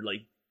 and they're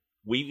like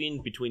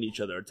weaving between each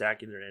other,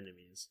 attacking their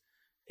enemies.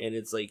 And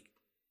it's like,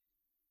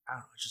 I don't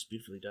know, it's just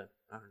beautifully done.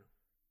 I don't know.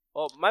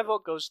 Well, my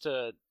vote goes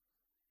to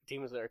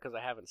Demon Slayer because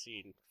I haven't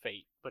seen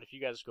Fate. But if you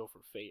guys go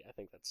for Fate, I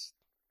think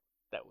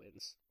that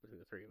wins between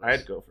the three of us.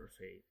 I'd go for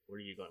Fate. What are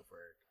you going for,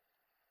 Eric?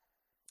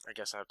 I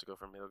guess I have to go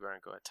for Milgar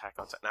and go Attack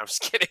on Titan. No, I'm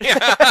just kidding.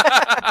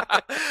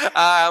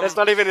 That's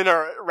not even in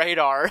our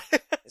radar.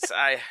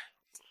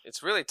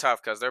 It's really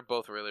tough because they're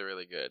both really,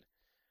 really good.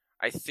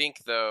 I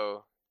think,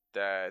 though,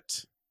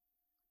 that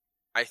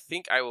I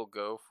think I will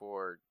go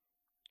for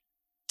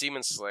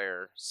Demon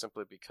Slayer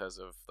simply because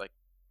of like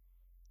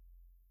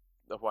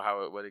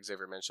what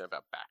Xavier mentioned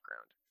about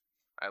background.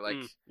 I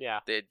like Yeah.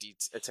 the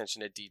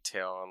attention to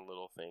detail on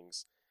little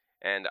things,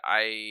 and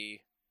I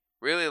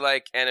really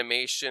like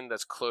animation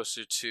that's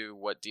closer to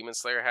what Demon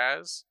Slayer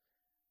has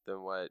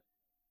than what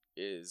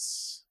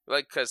is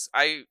like, because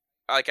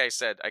like I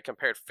said, I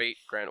compared Fate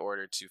Grand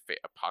Order to Fate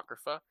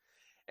Apocrypha,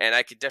 and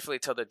I could definitely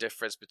tell the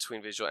difference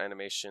between visual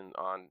animation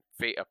on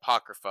Fate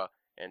Apocrypha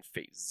and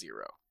Fate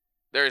Zero.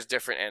 There's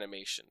different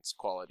animations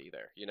quality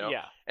there, you know?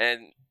 Yeah.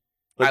 And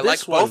But I like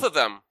this one- both of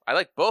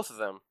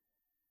them.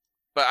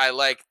 But I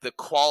like the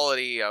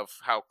quality of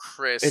how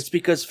crisp. It's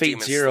because Fate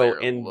Demon Zero Slayer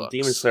and looks.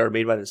 Demon Slayer are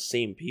made by the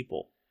same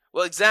people.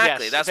 Well,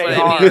 exactly. Yes, That's they what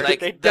are. I mean. Like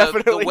They the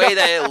definitely way are.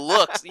 that it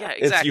looks. Yeah,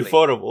 exactly. It's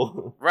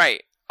ufotable.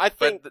 Right. I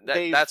think But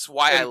they've that's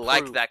why I like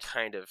improved. that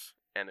kind of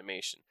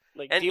animation.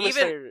 Like and Demon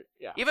even- Slayer,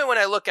 yeah. Even when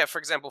I look at, for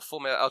example, Full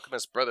Metal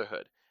Alchemist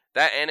Brotherhood,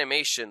 that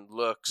animation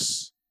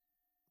looks.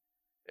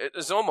 It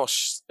was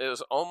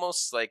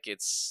almost like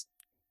it's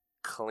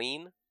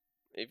clean.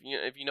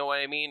 If you know what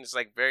I mean, it's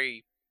like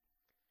very.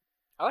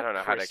 I like don't know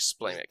how to crisp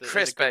explain is it. the- is a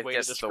Crisp, good I way to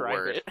guess, is the describe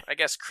word. it. I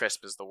guess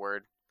crisp is the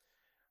word.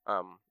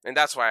 And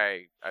that's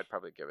why I'd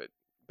probably give it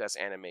best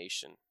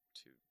animation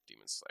to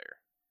Demon Slayer.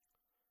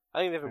 I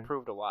think they've Okay.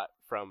 improved a lot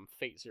from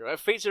Fate Zero.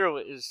 Fate Zero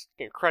is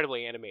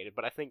incredibly animated,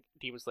 but I think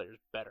Demon Slayer is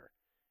better.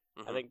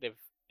 I Mhm. think they've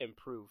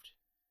improved,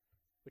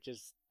 which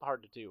is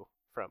hard to do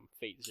from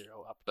Fate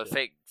Zero up But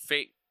to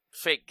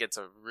Fate gets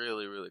a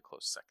really, really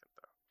close second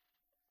though.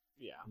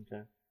 yeah. Okay.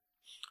 Okay,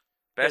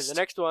 Best the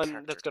next one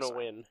character that's gonna design.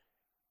 win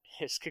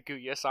is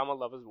Kaguya-sama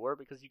Love is War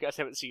because you guys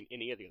haven't seen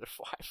any of the other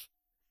 5.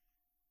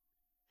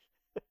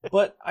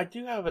 But I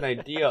do have an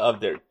idea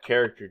of their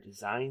character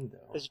design,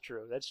 though. That's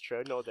true. That's true.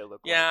 I know what they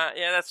look like. Yeah,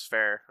 that's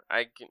fair.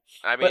 I mean,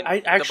 But I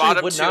the actually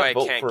bottom would two not I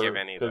vote can't for give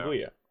any though.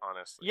 Kaguya.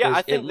 Honestly, Yeah, I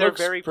 'Cause think it they're looks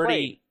very plain.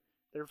 pretty.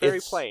 They're very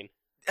it's- plain.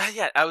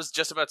 Yeah, I was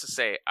just about to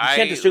say You I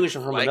can't distinguish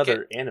them from like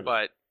another it, anime.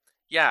 but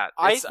yeah,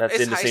 I- it's, That's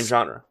it's in the high same s-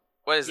 genre.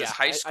 What is yeah, this?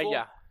 High school?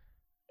 yeah,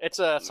 it's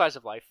a Size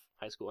of Life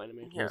high school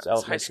anime. Yeah, It's it's high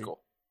elementary.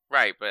 school.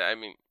 Right, but I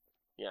mean,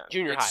 yeah,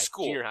 Junior it's high,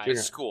 School. junior high. Junior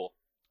It's high. school.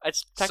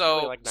 It's technically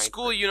So like ninth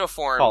school grade.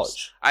 uniforms.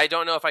 College. I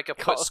don't know if I could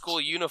put College. school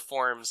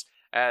uniforms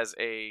as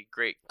a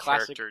great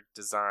Classic- character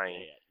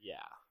design. Yeah.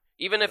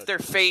 Even if But- their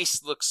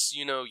face looks,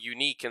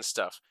 unique and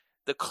stuff,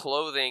 the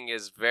clothing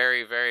is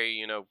very,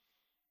 very,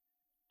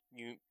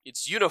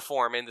 it's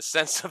uniform in the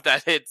sense of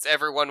that it's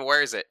everyone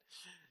wears it.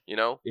 If And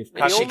the only-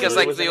 Kashika's Kashika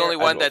like was the in there, only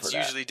I'd one vote that's for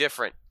that. usually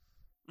different.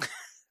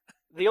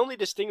 The only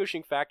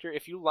distinguishing factor,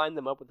 if you line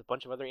them up with a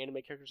bunch of other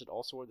anime characters that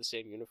also wear the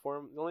same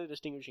uniform, the only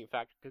distinguishing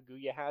factor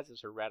Kaguya has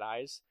is her red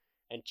eyes,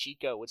 and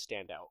Chica would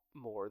stand out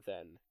more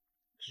than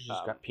She's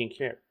just got pink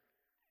hair.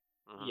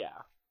 Mhm.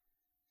 yeah.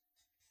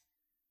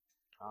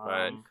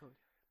 But- Um,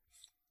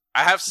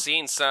 I have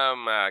seen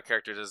some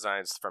character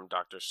designs from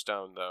Dr.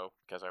 Stone though,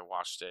 because I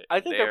watched it. I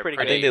think they're pretty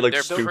I think they look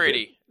They're stupid.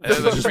 pretty. That's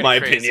They look just pretty my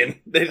crazy.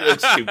 opinion. They look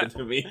stupid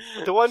to me.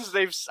 The ones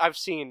I've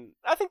seen,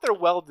 I think they're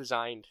well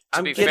designed.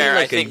 I'm be getting fair, I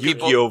like a think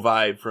people- Yu-Gi-Oh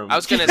vibe from I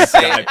was gonna this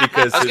say- guy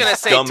because I was his gonna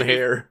say, dumb to be-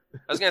 hair.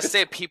 I was gonna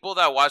say people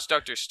that watch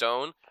Dr.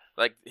 Stone,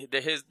 like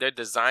their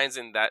designs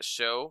in that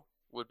show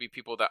would be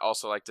people that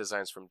also like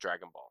designs from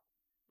Dragon Ball,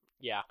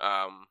 Yeah.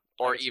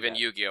 or can see even that.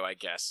 Yu-Gi-Oh, I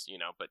guess,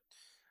 But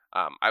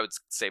I would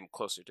say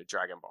closer to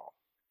Dragon Ball.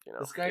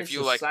 This guy if is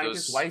you a like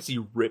scientist. those, Why is he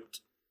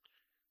ripped?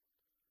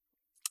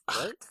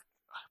 What?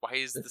 why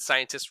is the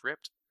scientist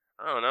ripped?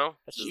 I don't know.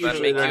 That's Does usually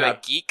that make they're you a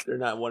not- geek? They're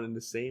not one and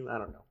the same. I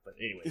don't know, but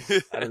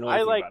anyway, I don't know I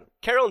anything like about it.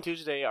 Carol and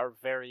Tuesday are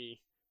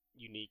very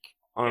unique.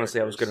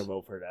 Honestly, I was characters. gonna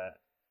vote for that.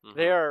 Mhm.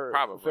 They are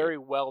Probably. very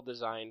well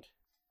designed.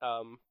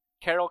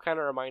 Carol kind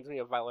of reminds me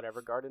of Violet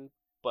Evergarden,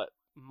 but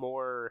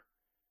more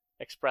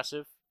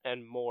expressive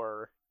and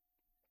more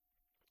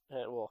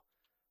well,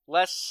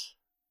 less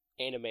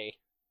anime,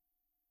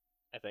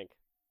 I think.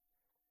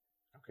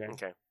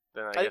 Okay.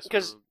 Then I guess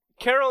because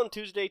Carol and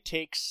Tuesday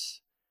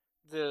takes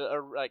the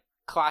like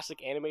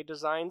classic anime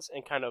designs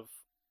and kind of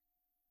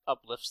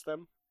uplifts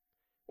them,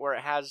 where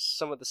it has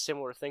some of the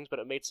similar things, but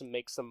it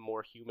makes them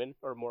more human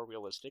or more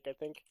realistic, I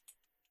think.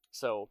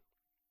 So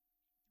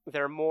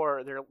they're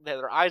more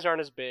their eyes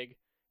aren't as big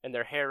and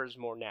their hair is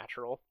more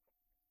natural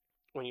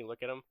when you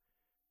look at them.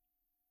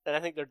 And I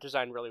think they're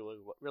designed really, really,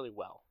 really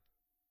well.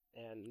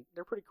 And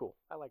they're pretty cool.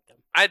 I like them.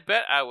 I'd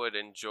bet I would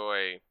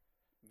enjoy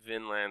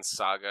Vinland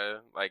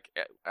Saga like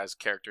as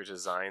character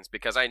designs,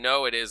 because I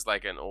know it is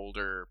like an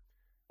older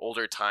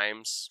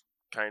times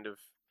kind of,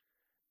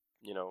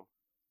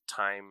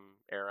 time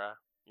era,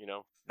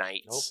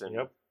 knights and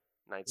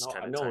knights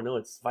kind of time. No,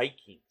 it's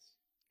Vikings.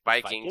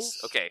 Vikings?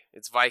 Okay,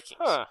 it's Vikings.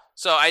 Huh.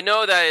 So I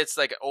know that it's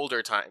like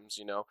older times,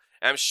 And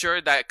I'm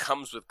sure that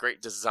comes with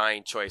great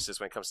design choices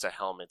when it comes to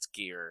helmets,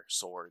 gear,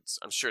 swords.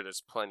 I'm sure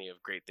there's plenty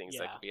of great things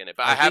that could be in it,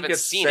 but I haven't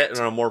seen it. It's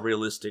in a more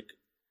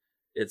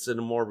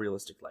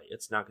realistic light.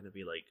 It's not going to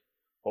be like,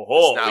 we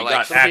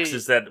got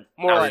axes that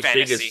more are like as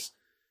big fantasy. as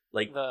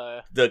like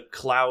the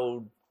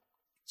cloud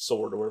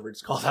sword or whatever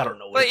it's called. I don't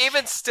know. But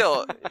even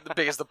still, the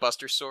big as the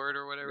Buster Sword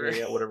or whatever.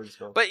 Yeah, whatever it's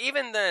called. But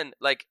even then,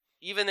 like,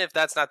 even if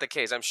that's not the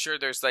case, I'm sure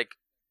there's like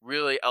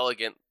really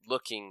elegant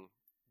looking,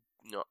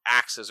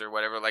 axes or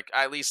whatever. Like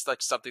at least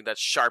like something that's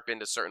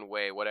sharpened a certain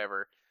way,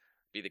 whatever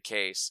be the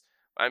case.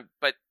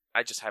 But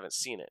I just haven't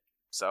seen it.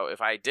 So if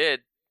I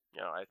did,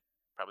 I'd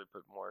probably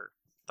put more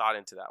thought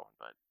into that one.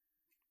 But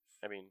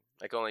I mean,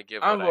 I can only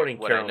give I'm what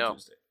voting I Carol know.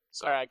 Tuesday.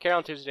 So, all right, Carol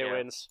and Tuesday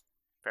wins.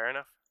 Fair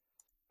enough.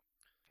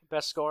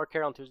 Best score,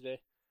 Carol and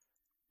Tuesday.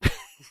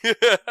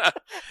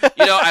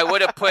 I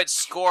would have put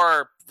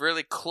score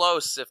really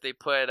close if they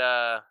put.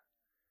 I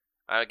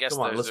guess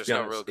there's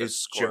no real good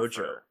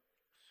score.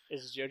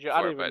 Is JoJo?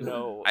 I don't even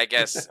know. I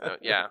guess,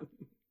 yeah.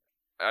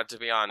 To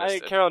be honest, I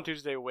think Carol and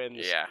Tuesday wins.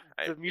 Yeah,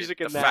 the music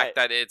the in fact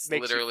that it's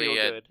makes literally you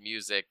feel a good.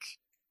 music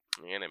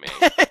anime.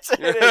 It's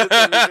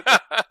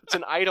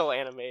an idol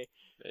anime.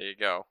 There you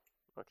go.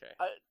 Okay.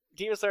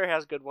 Demon Slayer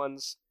has good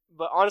ones,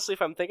 but honestly,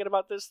 if I'm thinking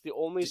about this, the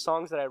only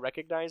songs that I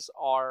recognize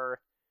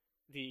are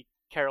the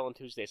Carol and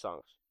Tuesday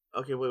songs.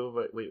 Okay,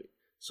 wait.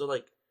 So,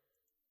 like,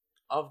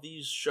 of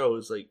these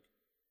shows, like,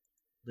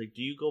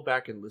 do you go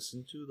back and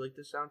listen to like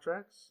the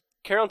soundtracks?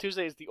 Carol and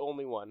Tuesday is the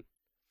only one.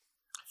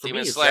 For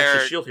Demon me, it's Slayer...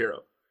 actually Shield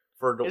Hero.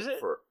 Is it?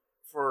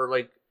 For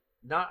like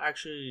not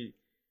actually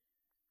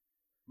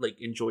like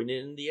enjoying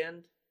it in the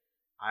end.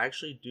 I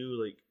actually do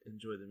like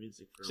enjoy the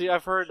music. See,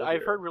 I've heard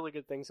really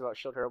good things about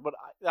Shield Hero, but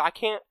I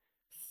can't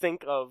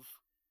think of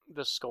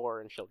the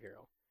score in Shield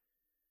Hero.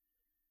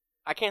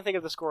 I can't think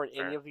of the score in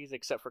any of these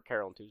except for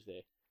Carol and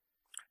Tuesday.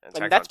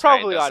 And that's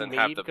probably on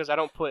me because I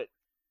don't put.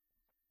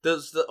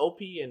 Does the OP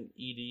and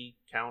ED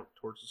count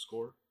towards the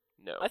score?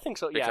 No, I think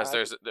so. Yeah, because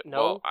there's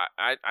no. Well,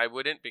 I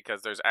wouldn't,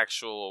 because there's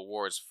actual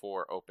awards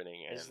for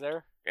opening and Is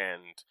there?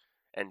 and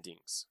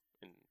endings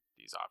in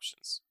these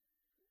options.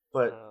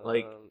 But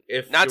like,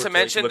 if not you to were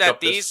mention look that up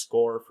the these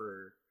score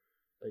for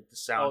like the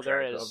soundtrack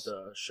there of is.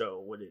 the show,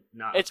 would it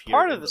not? It's appear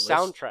part in of the list?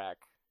 soundtrack.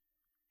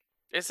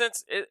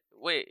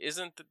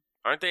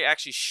 Aren't they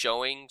actually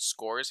showing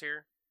scores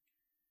here?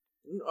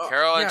 Oh,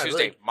 Carol and yeah,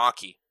 Tuesday, like,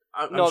 Maki.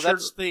 I'm No, sure,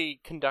 that's the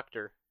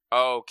conductor.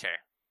 Oh, okay.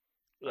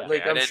 Yeah.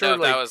 Like, I I'm didn't sure, know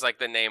if that like- was like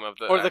the name of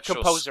the Or the actual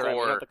composer,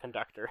 score not the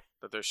conductor.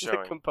 that they're The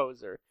showing.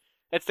 composer.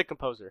 It's the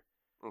composer.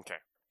 Okay.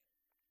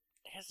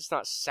 I guess it's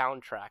not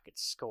soundtrack,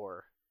 it's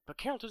score. But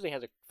Carol and Tuesday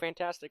has a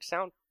fantastic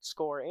sound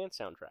score and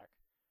soundtrack.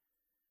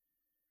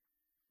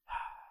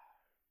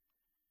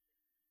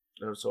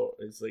 So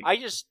it's like I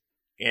just,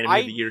 anime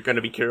of the year going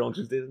to be Carol and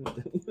Tuesday.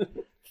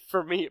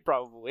 for me, it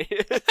probably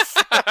is.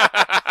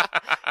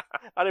 I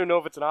don't even know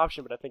if it's an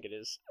option, but I think it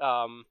is.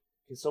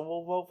 So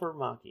we'll vote for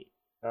Maki.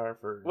 Or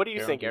for What do you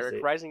Carol think, and Eric?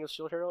 Tuesday. Rising of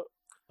Shield Hero?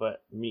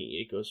 But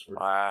me, it goes for.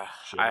 I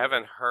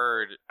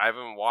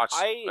haven't watched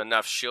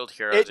enough Shield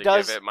Hero It to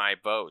does- give it my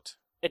vote.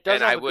 It does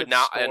And have I a would good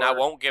not, score. and I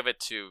won't give it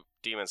to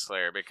Demon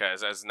Slayer,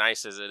 because as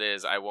nice as it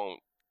is, I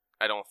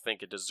don't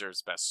think it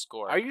deserves best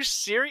score. Are you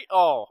serious?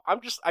 Oh,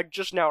 I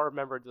just now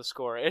remembered the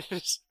score. It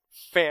is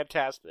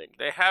fantastic.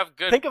 They have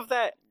good. Think of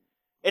that.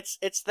 It's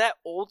that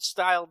old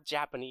style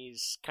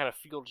Japanese kind of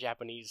feudal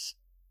Japanese,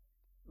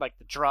 like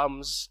the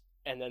drums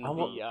and then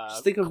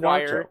just think of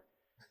choir. Naruto.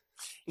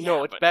 No,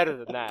 Yeah, it's but- better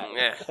than that.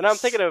 Yeah. And I'm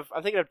thinking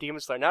of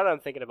Demon Slayer. Now that I'm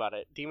thinking about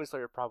it, Demon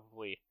Slayer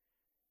probably.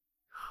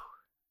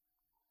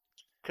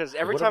 Because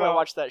every What time I about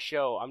watch that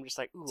show, I'm just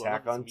like, ooh,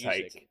 Attack I love on this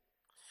music. Titan.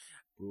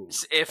 Ooh.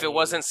 If it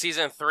wasn't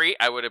season 3,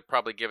 I would have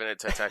probably given it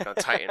to Attack on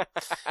Titan.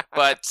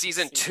 But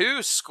season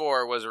 2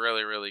 score was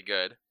really, really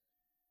good.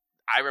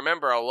 I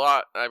remember a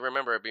lot. I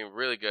remember it being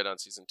really good on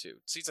season 2.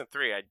 Season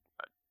 3,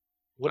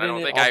 Wouldn't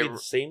don't it think all I- be the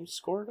same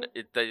score?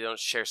 though? they don't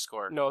share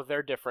score. No,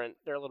 they're different.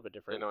 They're a little bit They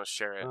different. don't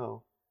share it.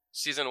 Oh.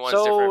 Season 1's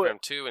So- different from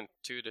 2, and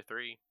 2 to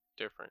 3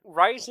 different.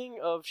 Rising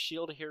of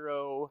Shield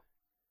Hero,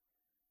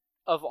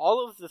 of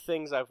all of the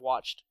things I've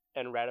watched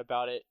and read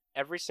about it,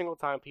 every single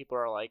time people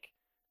are like,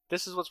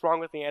 this is what's wrong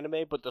with the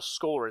anime, but the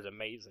score is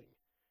amazing.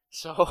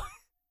 So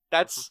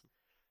that's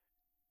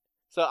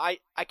so I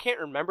can't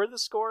remember the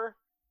score,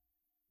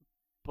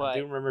 but I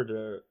do remember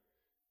the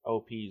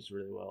OPs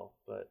really well,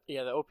 but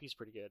yeah, the OP's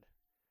pretty good.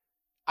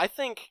 I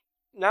think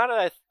now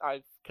that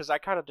because I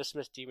kind of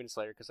dismissed Demon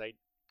Slayer because I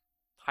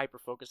hyper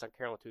focused on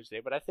Carol and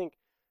Tuesday, but I think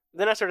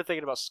then I started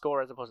thinking about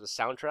score as opposed to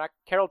soundtrack.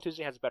 Carol and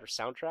Tuesday has a better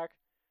soundtrack,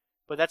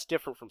 but that's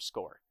different from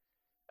score.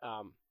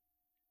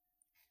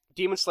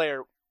 Demon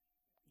Slayer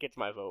gets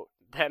my vote.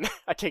 Then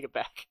I take it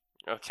back.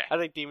 Okay. I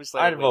think Demon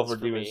Slayer I'd vote wins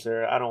for Demon me.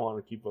 Slayer. I don't want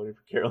to keep voting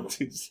for Carol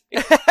Tuesday.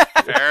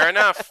 Fair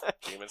enough.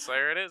 Demon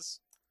Slayer it is.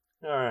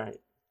 All right.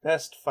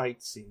 Best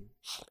fight scene.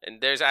 And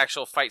there's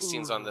actual fight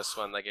scenes on this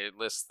one, like it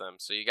lists them.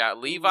 So you got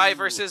Levi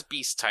versus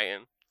Beast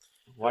Titan.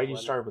 Why do you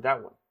start with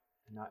that one?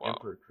 Not Well,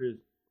 Emperor Cruz.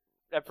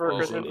 Emperor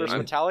Crispin versus I'm-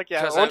 Metallic?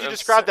 Yeah, because why don't you I'm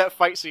describe sa- that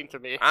fight scene to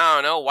me? I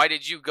don't know. Why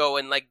did you go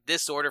in like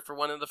this order for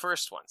one of the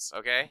first ones?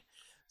 Okay.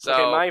 So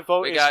Okay, my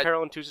vote we is got.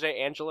 Carol and Tuesday,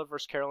 Angela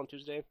versus Carol and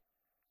Tuesday,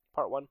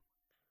 part 1.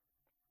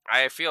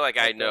 I feel like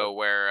I Okay. know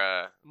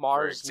where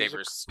Mars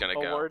Xavier's Music gonna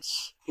go.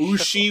 Awards.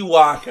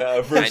 Ushiwaka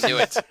I versus knew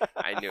it.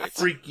 I knew it.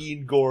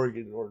 freaking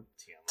Gorgon or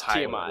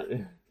Tiamat.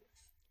 Tiamat.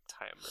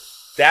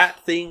 That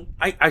thing,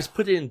 I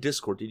put it in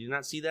Discord. Did you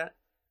not see that?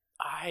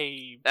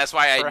 That's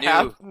why I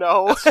Perhaps knew.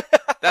 no.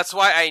 That's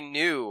why I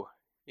knew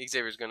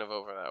Xavier's gonna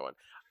vote for that one.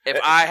 If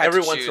I had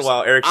Every to once choose, in a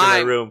while, Eric's in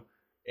I'm- my room,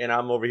 and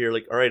I'm over here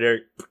like, all right,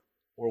 Eric,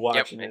 we're Yep,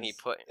 watching and he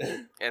this. put,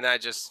 and I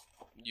just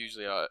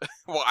usually,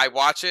 well, I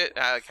watch it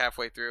like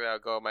halfway through. I'll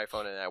go on my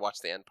phone and I watch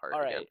the end part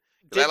All again. right.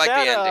 'Cause I like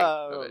the ending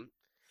of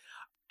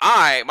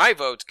it. My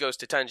vote goes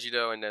to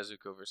Tanjiro and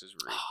Nezuko versus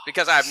Rui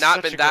because I have not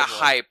Such been a that good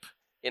one. hype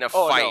in a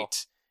Oh, no.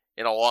 fight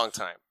in a long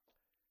time.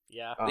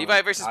 Yeah.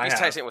 Levi versus I Beast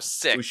have Titan was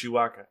sick.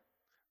 Ushiwaka.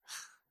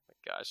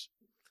 Gosh.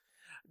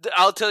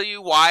 I'll tell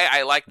you why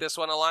I like this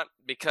one a lot,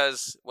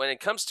 because when it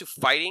comes to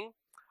fighting,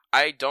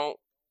 I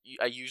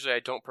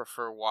usually don't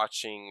prefer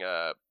watching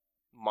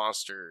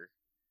monster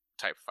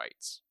type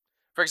fights.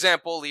 For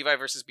example, Levi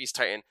versus Beast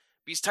Titan.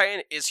 Beast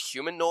Titan is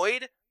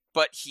humanoid,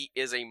 but he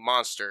is a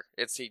monster.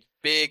 It's a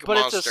big But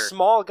monster. it's a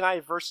small guy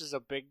versus a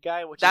big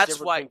guy, which That's is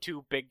different why- between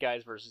two big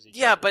guys versus each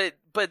Yeah, other.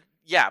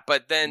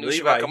 but then Levi,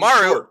 he's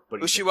Ushiwakimaru short,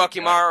 but he's a big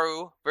guy.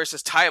 Ushiwakimaru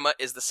versus Taima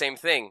is the same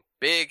thing.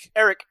 Big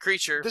Eric,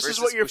 creature this versus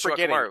is what you're Ushiwakimaru.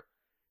 forgetting.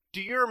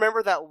 Do you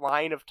remember that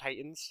line of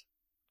Titans?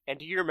 And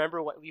do you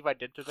remember what Levi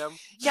did to them?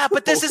 Yeah,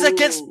 but this is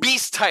against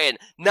Beast Titan,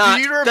 not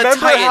do you the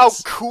remember how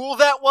Titans. cool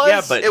that was?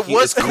 Yeah, but It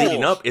was it's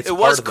leading cool. up. It's It part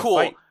was of the cool.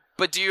 fight.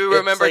 But do you It's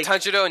remember like-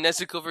 Tanjiro and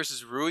Nezuko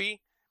versus Rui?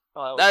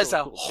 Oh, That was is a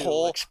really cool, too.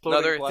 whole Exploding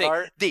another blood thing.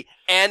 art. The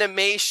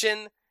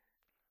animation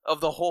of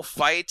the whole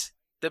fight,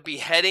 the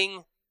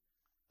beheading,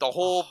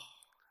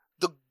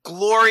 the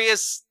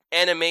glorious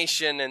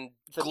animation and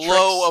The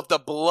glow tricks. of the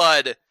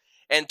blood,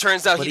 and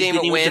turns out But he didn't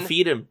even even win.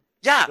 defeat him.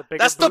 Yeah, The bigger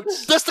that's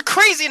boots. the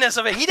craziness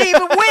of it. He didn't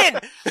even win.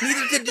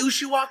 Neither did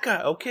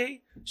Ushiwaka,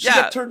 okay? She Yeah.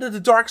 got turned to the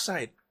dark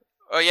side.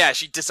 Oh yeah,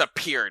 she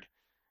disappeared.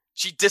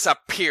 She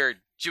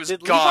was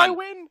Did gone. Levi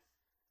win?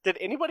 Did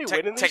anybody Te-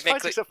 win in these fights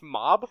technically- except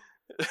Mob?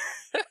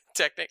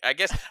 I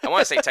guess I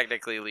want to say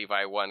technically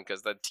Levi won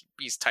because the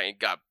Beast Titan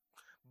got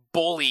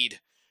bullied.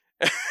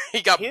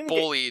 He got He didn't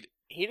bullied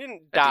He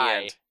didn't at the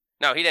die. end.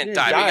 No, he didn't He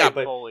die. didn't but he die, got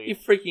but bullied. he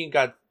freaking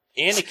got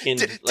Anakin.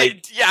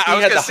 yeah, he I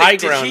was had gonna the say, high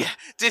ground.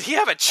 Did he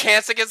have a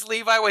chance against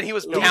Levi when he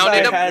was No,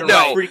 pounding Levi had him? the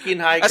No. freaking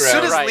high ground. As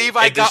soon as Right.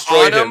 Levi and got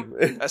destroyed on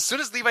him, him. as soon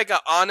as Levi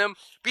got on him,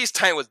 Beast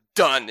Titan was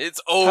done. It's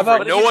How over.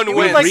 about No he- one he we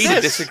went wins. agree like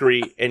to this.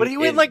 disagree and, But he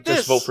went and like just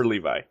this. vote for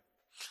Levi.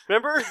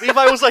 Remember?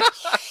 Levi was like,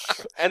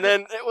 and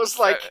then it was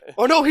like,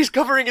 oh no, he's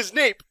covering his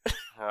nape. Oh,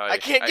 I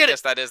can't get guess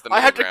it. that is the I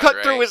had to middle cut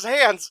ground, through right? his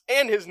hands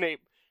and his nape.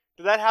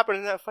 Did that happen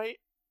in that fight?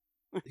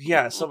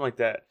 Yeah, something like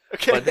that.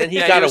 Okay. But then he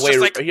Yeah, got he was away.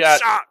 just like, he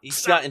got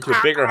 "Shot, into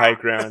a bigger high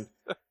ground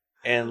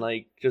and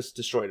like just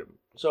destroyed him.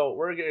 So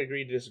we're gonna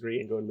agree to disagree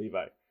and go to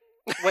Levi.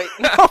 Wait,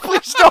 no,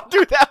 please don't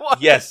do that one.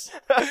 Yes.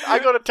 I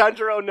go to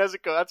Tanjiro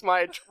Nezuko. That's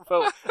my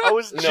vote. I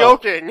was No.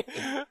 joking.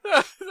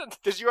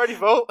 Did you already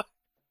vote?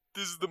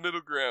 This is the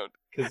middle ground.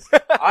 Because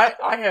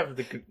I have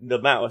the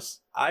mouse.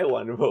 I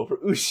want to vote for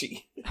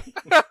Ushi.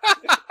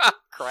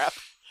 Crap.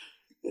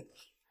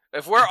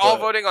 If we're all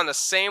But- voting on the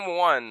same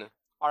one,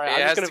 All right, It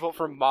I'm has just gonna to- vote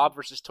for Mob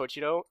versus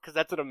Tochido because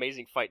that's an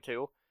amazing fight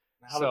too.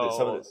 How about this?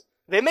 How about this?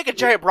 They make a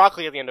giant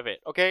broccoli at the end of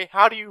it. Okay,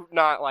 how do you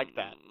not like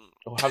that?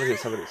 Oh, how about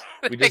this? How about this?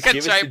 We Make just a give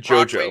it to giant JoJo.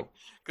 broccoli.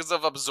 Because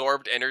of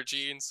absorbed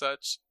energy and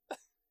such.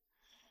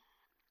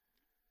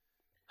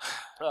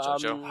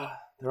 JoJo.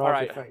 They're all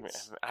Alright. good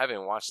fights. I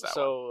haven't watched that one.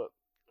 So,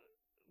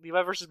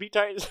 Levi versus Beast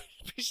Titan.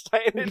 Beast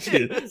Titan it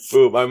is.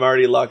 Boom! I'm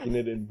already locking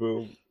it in.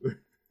 Boom.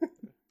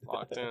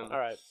 Locked in. All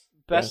right,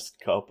 best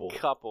couple.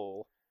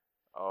 couple.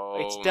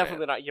 Oh, It's man.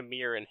 definitely not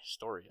Ymir and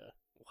Historia.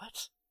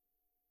 What?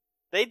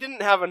 They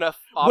didn't have enough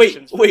Wait,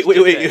 options. wait, for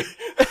this, wait, did wait.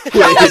 they?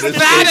 How is Wait,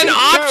 that an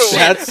option?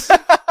 That's.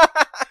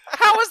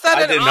 How is that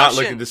I an did option? not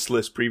look at this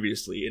list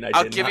previously, and I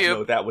I'll did give not you-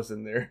 know that was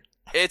in there.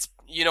 It's,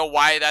 you know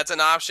why that's an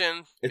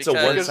option? It's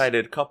Because a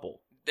one-sided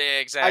couple.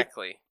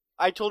 Exactly.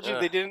 I told you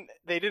they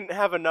didn't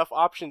have enough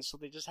options, so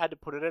they just had to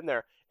put it in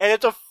there. And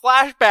it's a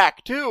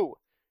flashback too.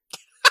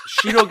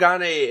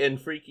 Shirogane and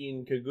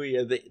freaking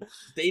Kaguya,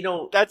 they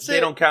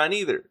don't count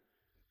either.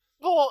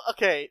 Well,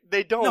 okay,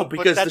 they don't. No,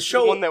 because but that's the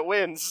show the one that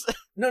wins.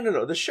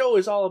 No. The show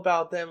is all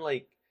about them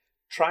like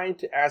trying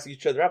to ask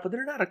each other out, but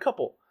they're not a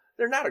couple.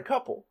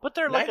 But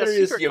they're Neither like a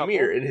is secret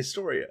Ymir couple. and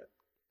Historia.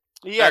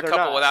 Yeah, they're a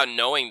couple not. without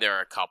knowing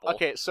they're a couple.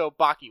 Okay, so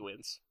Baki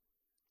wins.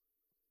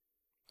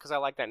 Because I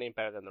like that name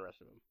better than the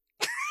rest of them.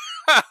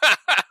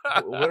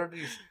 What are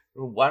these?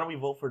 Why don't we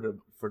vote for the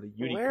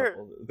Yuri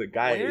couple? The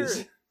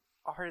guys.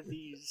 Where are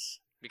these?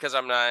 Because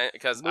I'm not.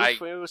 Because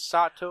Mufu,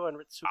 Sato, and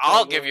Ritsuko.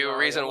 I'll give you a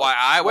reason why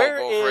I won't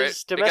vote for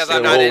it. Because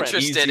I'm Domestic not Girlfriend?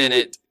 interested in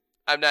it.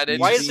 I'm not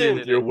Why interested isn't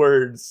in your it.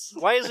 words?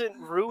 Why isn't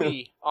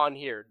Rui on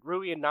here?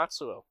 Rui and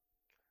Natsuo.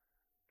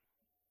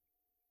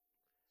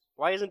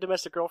 Why isn't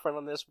Domestic Girlfriend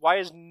on this? Why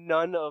is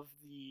none of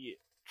the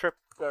trip?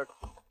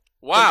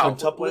 Wow.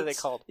 What are they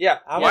called? Yeah.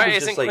 Why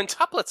isn't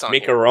quintuplets on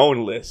make here? our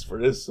own list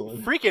for this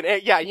one?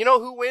 Freaking yeah! You know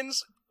who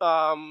wins?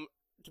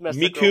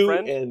 Domestic Miku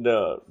Girlfriend and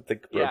the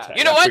Yeah. protag-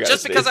 You know I what? forgot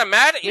Just his because name. I'm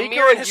mad, Miku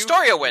Ymir and and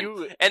Historia win.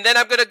 you- And then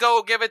I'm going to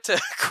go give it to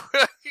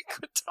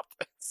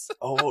quintuplets.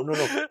 Oh no!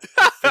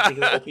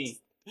 Thinking of OP.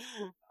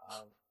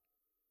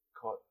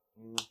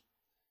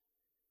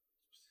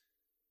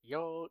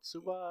 Yo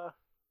Tsuba.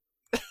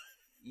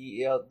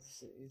 Yeah,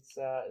 it's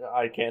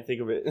I can't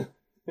think of it.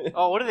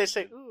 Oh, what do they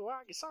say? Ooh,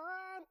 Wagi-san.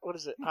 What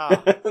is it?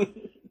 That's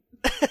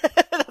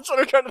what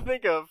I'm trying to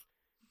think of.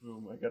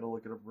 I gotta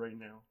look it up right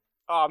now.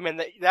 Oh man,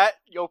 that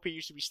OP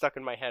used to be stuck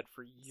in my head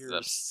for It's years.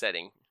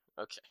 upsetting.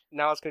 Okay.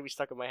 Now it's gonna be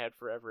stuck in my head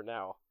forever.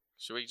 Now.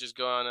 Should we just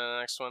go on to the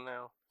next one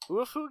now?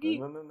 Uefugi.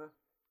 No.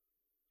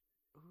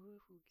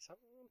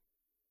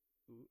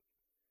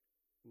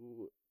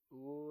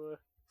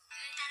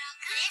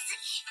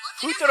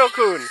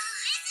 Futaro-kun.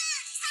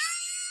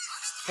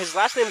 His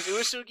last name is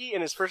Uesugi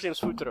and his first name is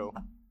Futaro.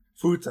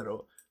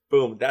 Futaro.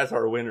 Boom, that's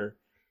our winner.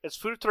 It's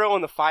Futaro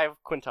and the 5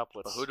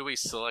 quintuplets. But who do we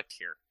select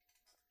here?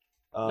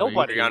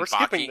 Nobody. You're on We're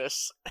skipping Baki?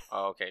 this.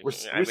 Oh, okay. We're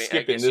I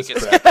skipping guess this you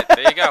can crap. skip it.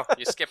 There you go.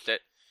 You skipped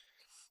it.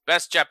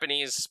 Best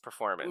Japanese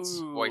performance.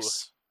 Ooh.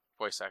 Voice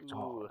actor.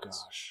 Oh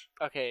gosh.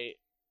 Okay.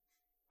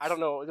 I don't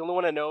know. The only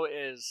one I know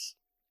is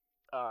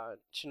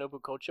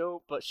Shinobu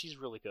Kocho, but she's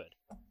really good.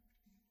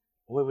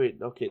 Wait.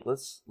 Okay,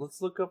 let's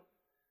look up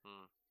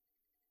Hmm.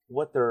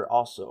 what they're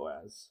also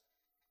as.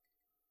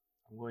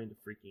 I'm going to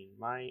freaking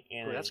my Ooh,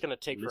 anime. that's gonna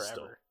take listo.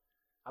 forever.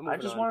 I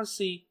just want to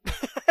see.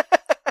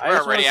 We're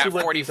already at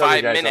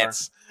 45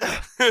 minutes.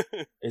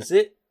 Is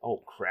it? Oh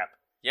crap!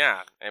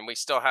 Yeah, and we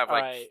still have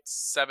like Alright.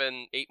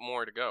 7, 8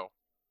 more to go.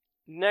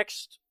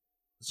 Next,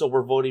 So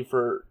we're voting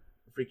for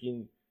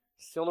freaking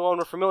it's the only one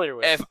we're familiar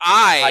with. If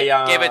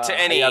I give it to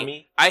any,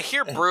 Hayami. I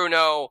hear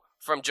Bruno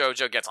from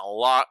JoJo gets a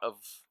lot of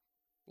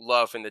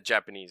love in the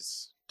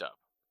Japanese dub.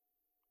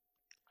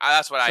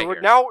 That's what I so hear.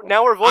 we're,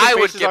 now we're voting I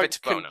would basis give on it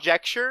to Bono.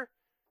 conjecture.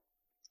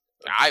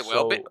 I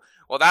will. So,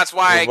 Well, that's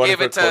why we're I voting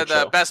gave it for to the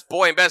Kocho. best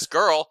boy and best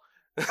girl.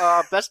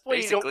 Best boy,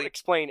 you don't Basically.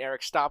 explain,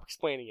 Eric. Stop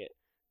explaining it.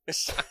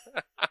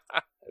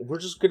 we're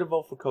just gonna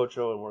vote for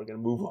Kocho and we're gonna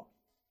move on.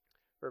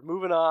 We're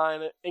moving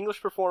on.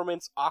 English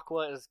performance,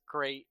 Aqua is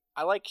great.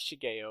 I like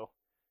Shigeo.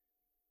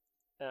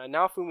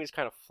 Naofumi is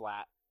kind of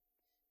flat.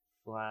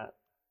 Flat.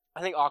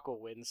 I think Aqua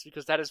wins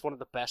because that is one of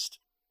the best.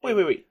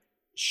 Wait.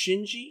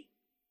 Shinji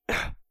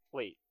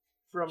Wait,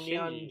 from Shinji.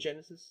 Neon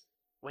Genesis.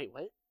 what?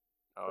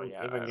 Oh From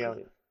yeah, Evangelion.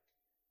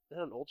 Is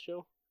that an old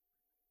show?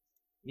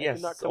 It Yes,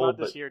 did not it's come old, out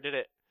this but year, did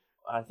it?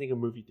 I think a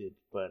movie did,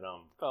 but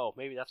Oh,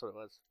 maybe that's what it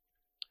was.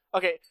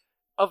 Okay,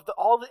 of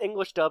all the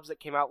English dubs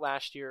that came out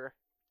last year,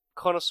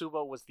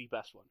 Konosuba was the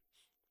best one.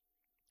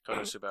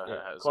 Konosuba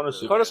Yeah, has.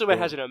 Konosuba. Konosuba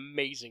has an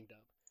amazing dub.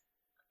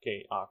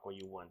 okay, Aqua,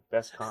 you won.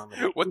 Best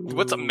comedy.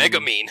 What's a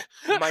mega mean?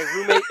 My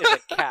roommate is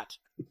a cat.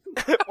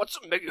 What's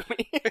a mega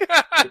me?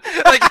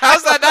 Like,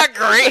 how's that not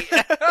great?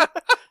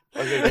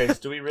 Okay, guys,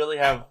 do we really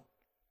have?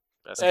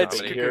 Best It's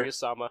comedy. here.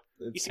 Kaguya-sama.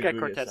 It's Isekai Kaguya-sama.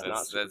 Quartet's not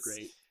That's- super that's-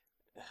 great.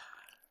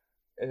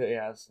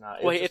 Yeah, it's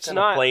not. Wait, just it's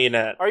kinda not- playing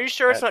at. Are you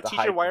sure it's at not the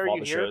Teacher? hype Why of are all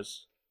you the here?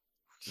 shows.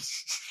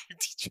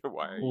 Teacher,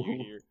 why are you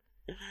here?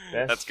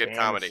 Best That's good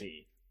comedy.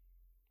 fantasy.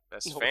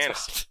 Best No, it's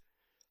fantasy.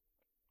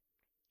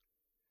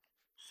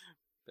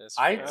 Best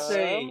I'd fantasy.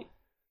 say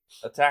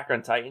Attack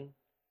on Titan.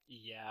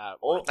 Yeah.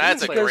 Oh,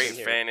 That's a because-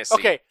 great fantasy.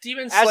 Okay,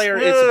 Demon As- Slayer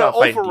no, is no, no, about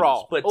fighting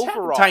overall, demons, but Attack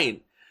on overall.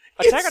 Titan.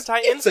 Attack on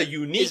Titan It's a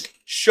unique is-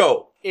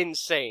 show.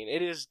 insane.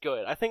 It is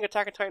good. I think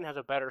Attack on Titan has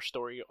a better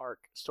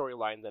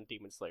storyline than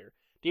Demon Slayer.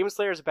 Demon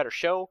Slayer is a better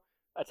show.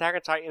 Attack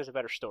on Titan is a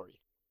better story.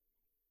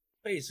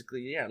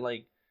 Basically, yeah.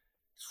 Like,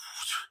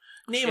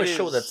 name It a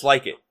show is that's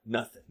like it.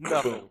 Nothing.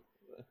 Nothing. Boom.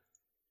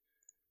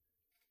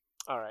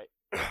 All right.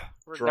 Now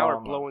we're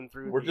Drama. blowing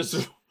through. We're these.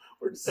 just.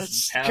 We're just.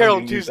 It's pounding Carol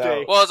these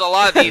Tuesday. out. Well, there's a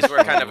lot of these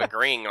we're kind of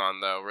agreeing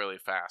on, though, really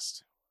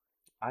fast.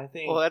 I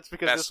think. Well, that's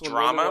because Best this one, the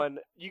only drama? one.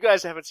 You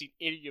guys haven't seen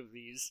any of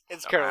these.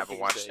 It's I Carol haven't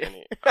watched Tuesday.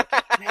 any.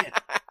 Man,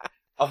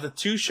 of the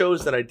two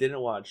shows that I didn't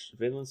watch,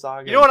 Vinland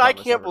Saga. You know what and I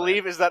Promised can't Neverland.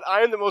 believe is that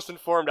I am the most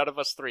informed out of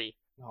us three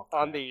Oh,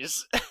 on crap.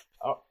 these.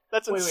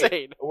 That's Wait,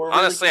 insane. We're really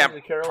Honestly, going I'm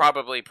to Carol?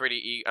 probably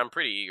I'm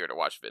pretty eager to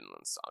watch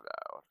Vinland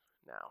Saga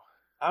now.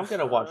 I'm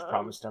gonna watch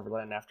Promised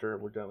Neverland after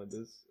we're done with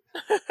this.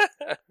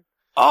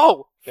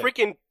 Oh, Okay.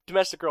 freaking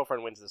Domestic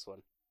Girlfriend wins this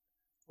one.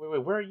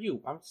 Wait, where are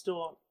you? I'm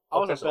still on. I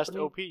was Best on Best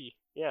Opening? OP.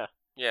 Yeah.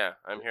 Yeah,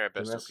 I'm here at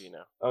Best Domestic- OP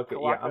now. Okay,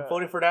 yeah, Kawaka. I'm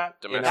voting for that.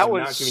 and Domestic- That I'm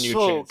one's not giving you a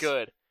so chance.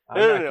 good. I'm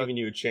No, not no. giving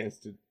you a chance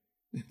to.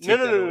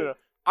 No.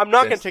 I'm not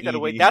going Best to take that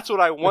away. Edie. That's what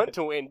I want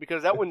to win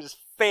because that one is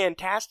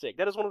fantastic.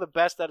 That is one of the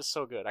best. That is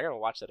so good. I got to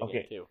watch that again,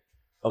 Okay. too.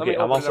 Let me Okay,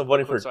 open I'm it also up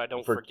voting real quick for so I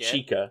don't for forget.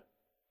 Chica.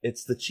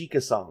 It's the Chica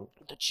song.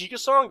 The Chica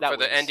song? That For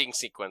the wins. ending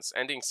sequence.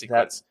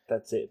 Sequence.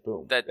 That's it.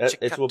 Boom. That It's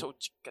chica, what-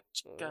 chica.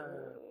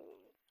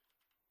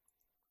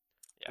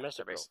 Yeah,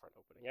 Domestic they're basi- Girlfriend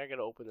opening. I got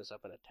to open this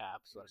up in a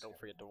tab so I don't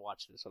forget to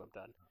watch this when I'm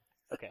done.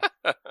 Okay.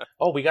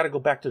 Oh, we got to go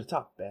back to the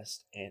top.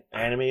 Best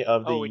anime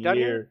of the Oh, we done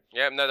here? year.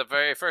 Yeah, no, the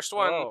very first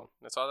one. Oh.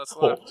 That's all that's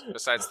Oh. left.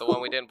 Besides the one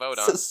we didn't vote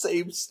It's on. the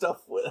same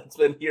stuff that's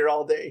been here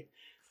all day.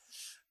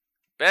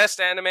 Best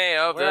anime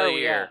of Where are the we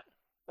year.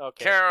 at?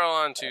 Okay. Carol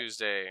on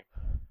Tuesday.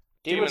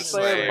 Demon Demon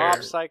Slayer, Slayer,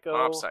 Mob Psycho,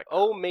 Mob Psycho,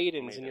 Oh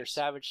Maidens in your Maidens.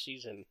 Savage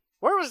Season.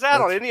 Where was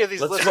that on Let's- any of these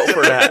let's lists? vote for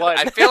except that. one?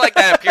 I feel like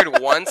that appeared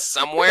once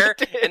somewhere,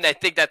 It did. and I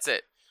think that's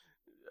it.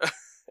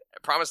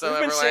 Promised We've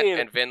been Neverland seeing-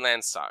 and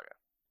Vinland Saga.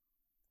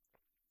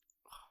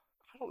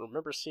 I don't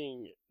remember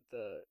seeing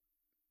the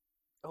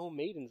Oh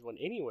Maidens one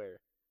anywhere.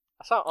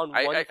 I saw it on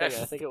I- one I- thing.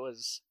 I think it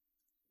was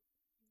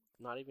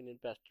not even in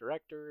Best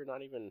Director,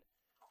 not even.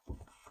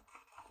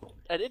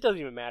 And it doesn't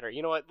even matter.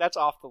 You know what? That's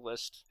off the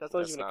list. That's not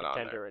That's even a not on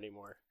contender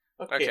anymore.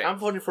 Okay, Okay. I'm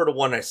voting for the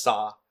one I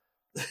saw.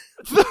 You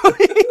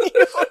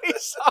only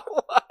saw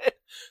one.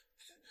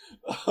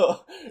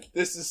 Oh,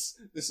 this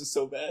is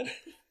so bad.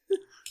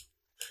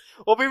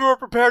 We'll be more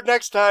prepared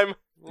next time.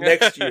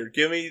 Next year,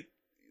 give me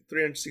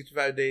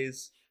 365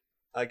 days.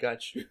 I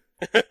got you.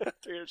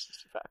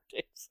 365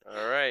 days.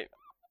 All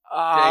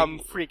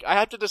right. Freak. I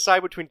have to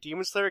decide between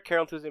Demon Slayer,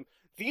 Carol Enthusiasm.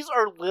 These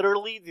are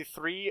literally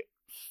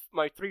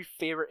my three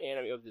favorite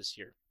anime of this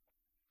year.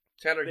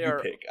 Tanner, They you are-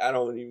 pick. I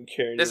don't even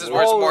care. This is anymore.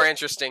 where it's Oh, more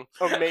interesting.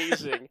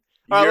 Amazing.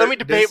 All right, let me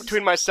debate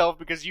between myself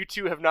because you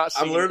two have not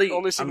seen. I'm literally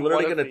only seen going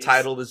one to of these.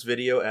 title this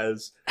video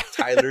as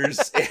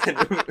Tyler's and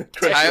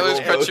Tyler's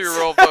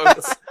Crunchyroll Crunchyroll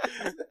votes.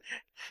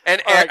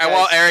 And All right, and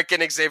while guys. Eric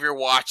and Xavier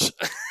watch.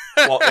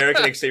 while Eric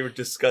and Xavier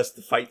discuss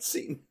the fight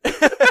scene.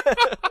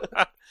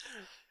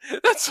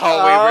 That's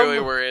all we really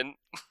Um, were in.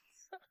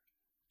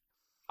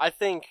 I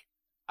think.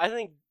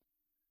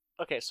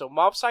 Okay, so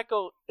Mob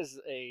Psycho is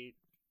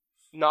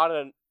not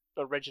an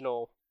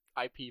original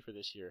IP for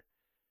this year.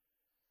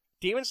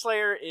 Demon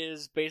Slayer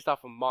is based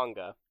off of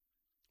manga,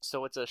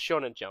 so it's a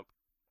Shonen Jump.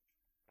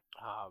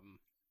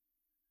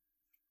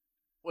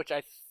 Which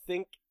I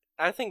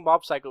think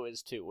Mob Psycho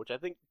is too, which I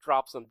think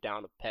drops them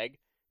down a peg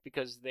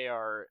because they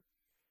are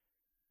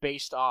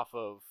based off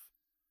of.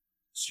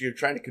 So you're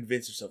trying to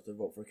convince yourself to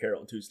vote for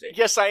Carol on Tuesday.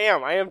 Yes, I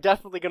am. I am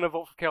definitely going to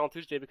vote for Carol on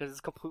Tuesday because it's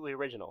completely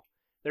original.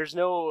 There's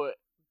no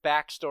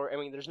backstory. I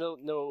mean, there's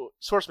no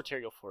source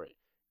material for it.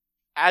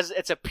 As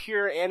it's a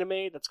pure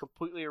anime that's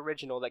completely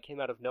original that came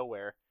out of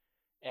nowhere,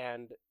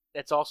 and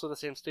it's also the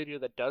same studio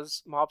that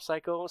does Mob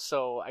Psycho,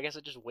 so I guess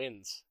it just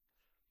wins.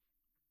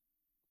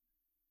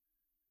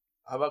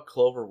 How about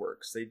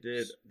Cloverworks?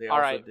 They All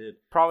also right. did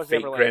Promise Fate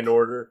Neverland. Grand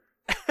Order.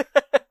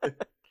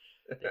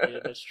 They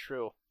did, that's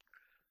true.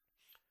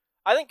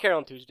 I think Carol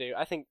on Tuesday.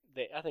 I think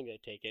they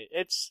take it.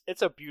 It's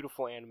a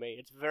beautiful anime.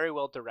 It's very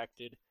well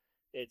directed.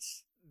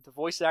 The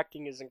voice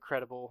acting is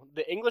incredible.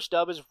 The English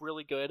dub is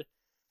really good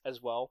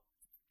as well.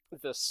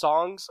 The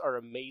songs are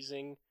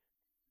amazing.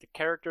 The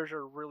characters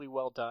are really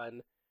well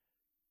done.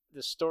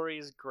 The story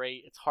is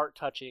great. It's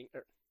heart-touching.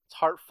 It's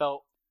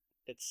heartfelt.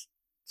 It's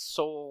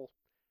soul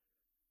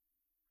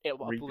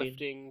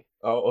uplifting.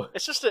 Oh,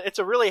 It's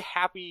a really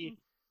happy,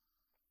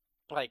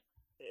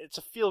 it's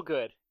a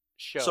feel-good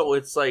show. so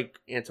it's like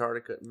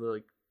Antarctica,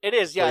 like It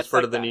is, yeah. place It's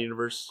further like than that. the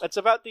universe. It's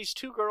about these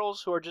two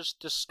girls who are just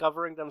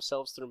discovering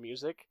themselves through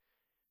music,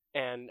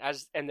 and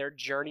their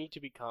journey to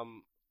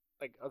become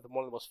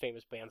one of the most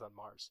famous bands on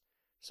Mars.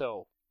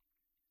 So,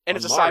 and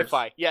On it's a Mars?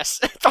 sci-fi. Yes,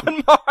 it's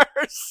on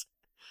Mars.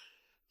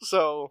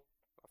 So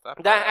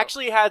that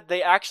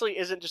actually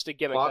isn't just a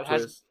gimmick. Plot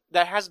twist.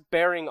 That has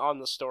bearing on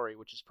the story,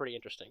 which is pretty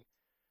interesting.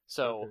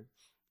 So Okay.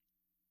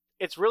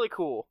 it's really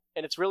cool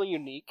and it's really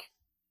unique.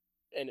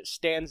 And it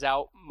stands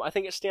out. I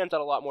think it stands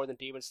out a lot more than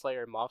Demon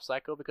Slayer and Mob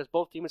Psycho because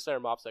both Demon Slayer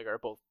and Mob Psycho are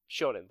both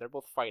shonen. They're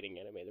both fighting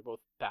anime. They're both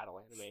battle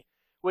anime,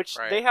 which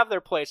Right. they have their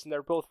place and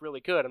they're both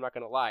really good. I'm not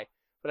gonna lie,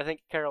 but I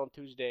think Carol and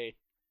Tuesday,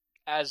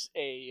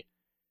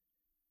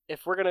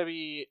 if we're gonna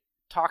be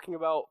talking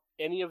about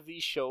any of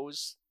these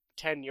shows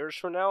 10 years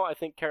from now, I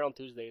think Carol and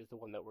Tuesday is the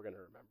one that we're gonna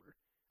remember.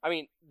 I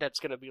mean, that's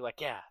gonna be like,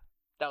 yeah,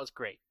 that was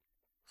great.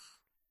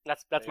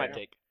 That's my Yeah.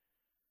 take.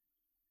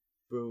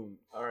 Boom.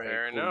 All right.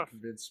 Fair cool, you enough.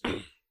 Convinced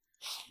me.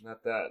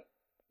 Not that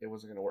it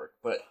wasn't gonna work,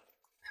 but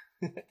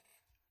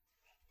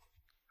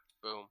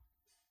Boom.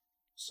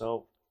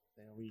 so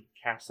we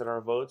casted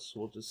our votes.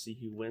 We'll just see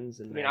who wins.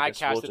 And I mean, I I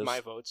guess we'll casted just- my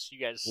votes. You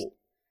guys well,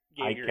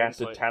 gave I your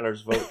casted input.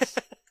 Tyler's votes.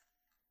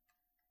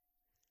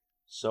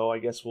 So I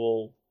guess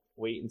we'll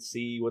wait and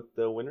see what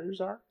the winners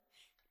are.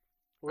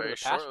 What are Very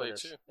the past shortly,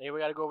 winners? too. Hey, we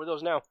got to go over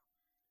those now.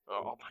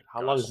 Oh my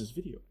How gosh. long is this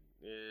video?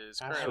 Is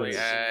Past currently winners.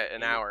 at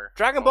an hour.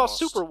 Dragon Ball almost.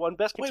 Super won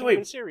Best Wait, Continuing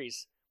wait.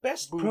 Series.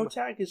 Best Boom. pro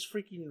tag is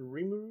freaking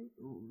remove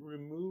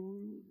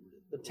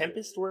the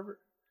Tempest, wherever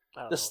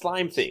I don't the know slime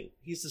what it is. thing.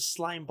 He's the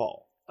slime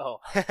ball. Oh.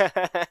 Best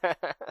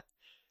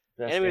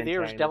Anime of the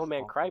Year was antagonist Devilman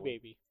of all time.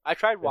 Crybaby. I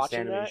tried Best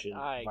watching that. animation,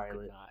 I Violet.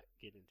 could not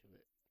get into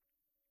it.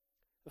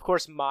 Of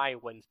course, Mai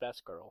wins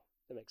Best Girl.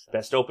 That makes sense.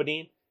 Best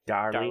opening,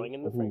 Darling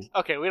in the Ooh. Franxx.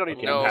 Okay, we don't need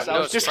to No, know this. I no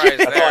was just surprise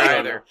kidding. That's all I there wanna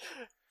either.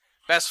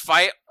 Best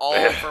fight,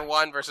 All for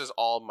One versus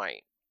All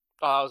Might.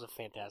 Oh, that was a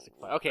fantastic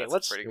fight. Okay, That's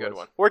let's. a pretty good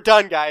one. We're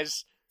done,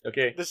 guys.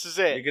 Okay, This is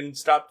you it. can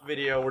stop the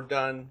video. We're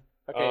done.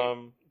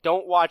 Okay.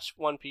 Don't watch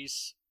One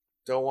Piece.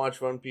 Don't watch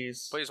One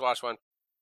Piece. Please watch One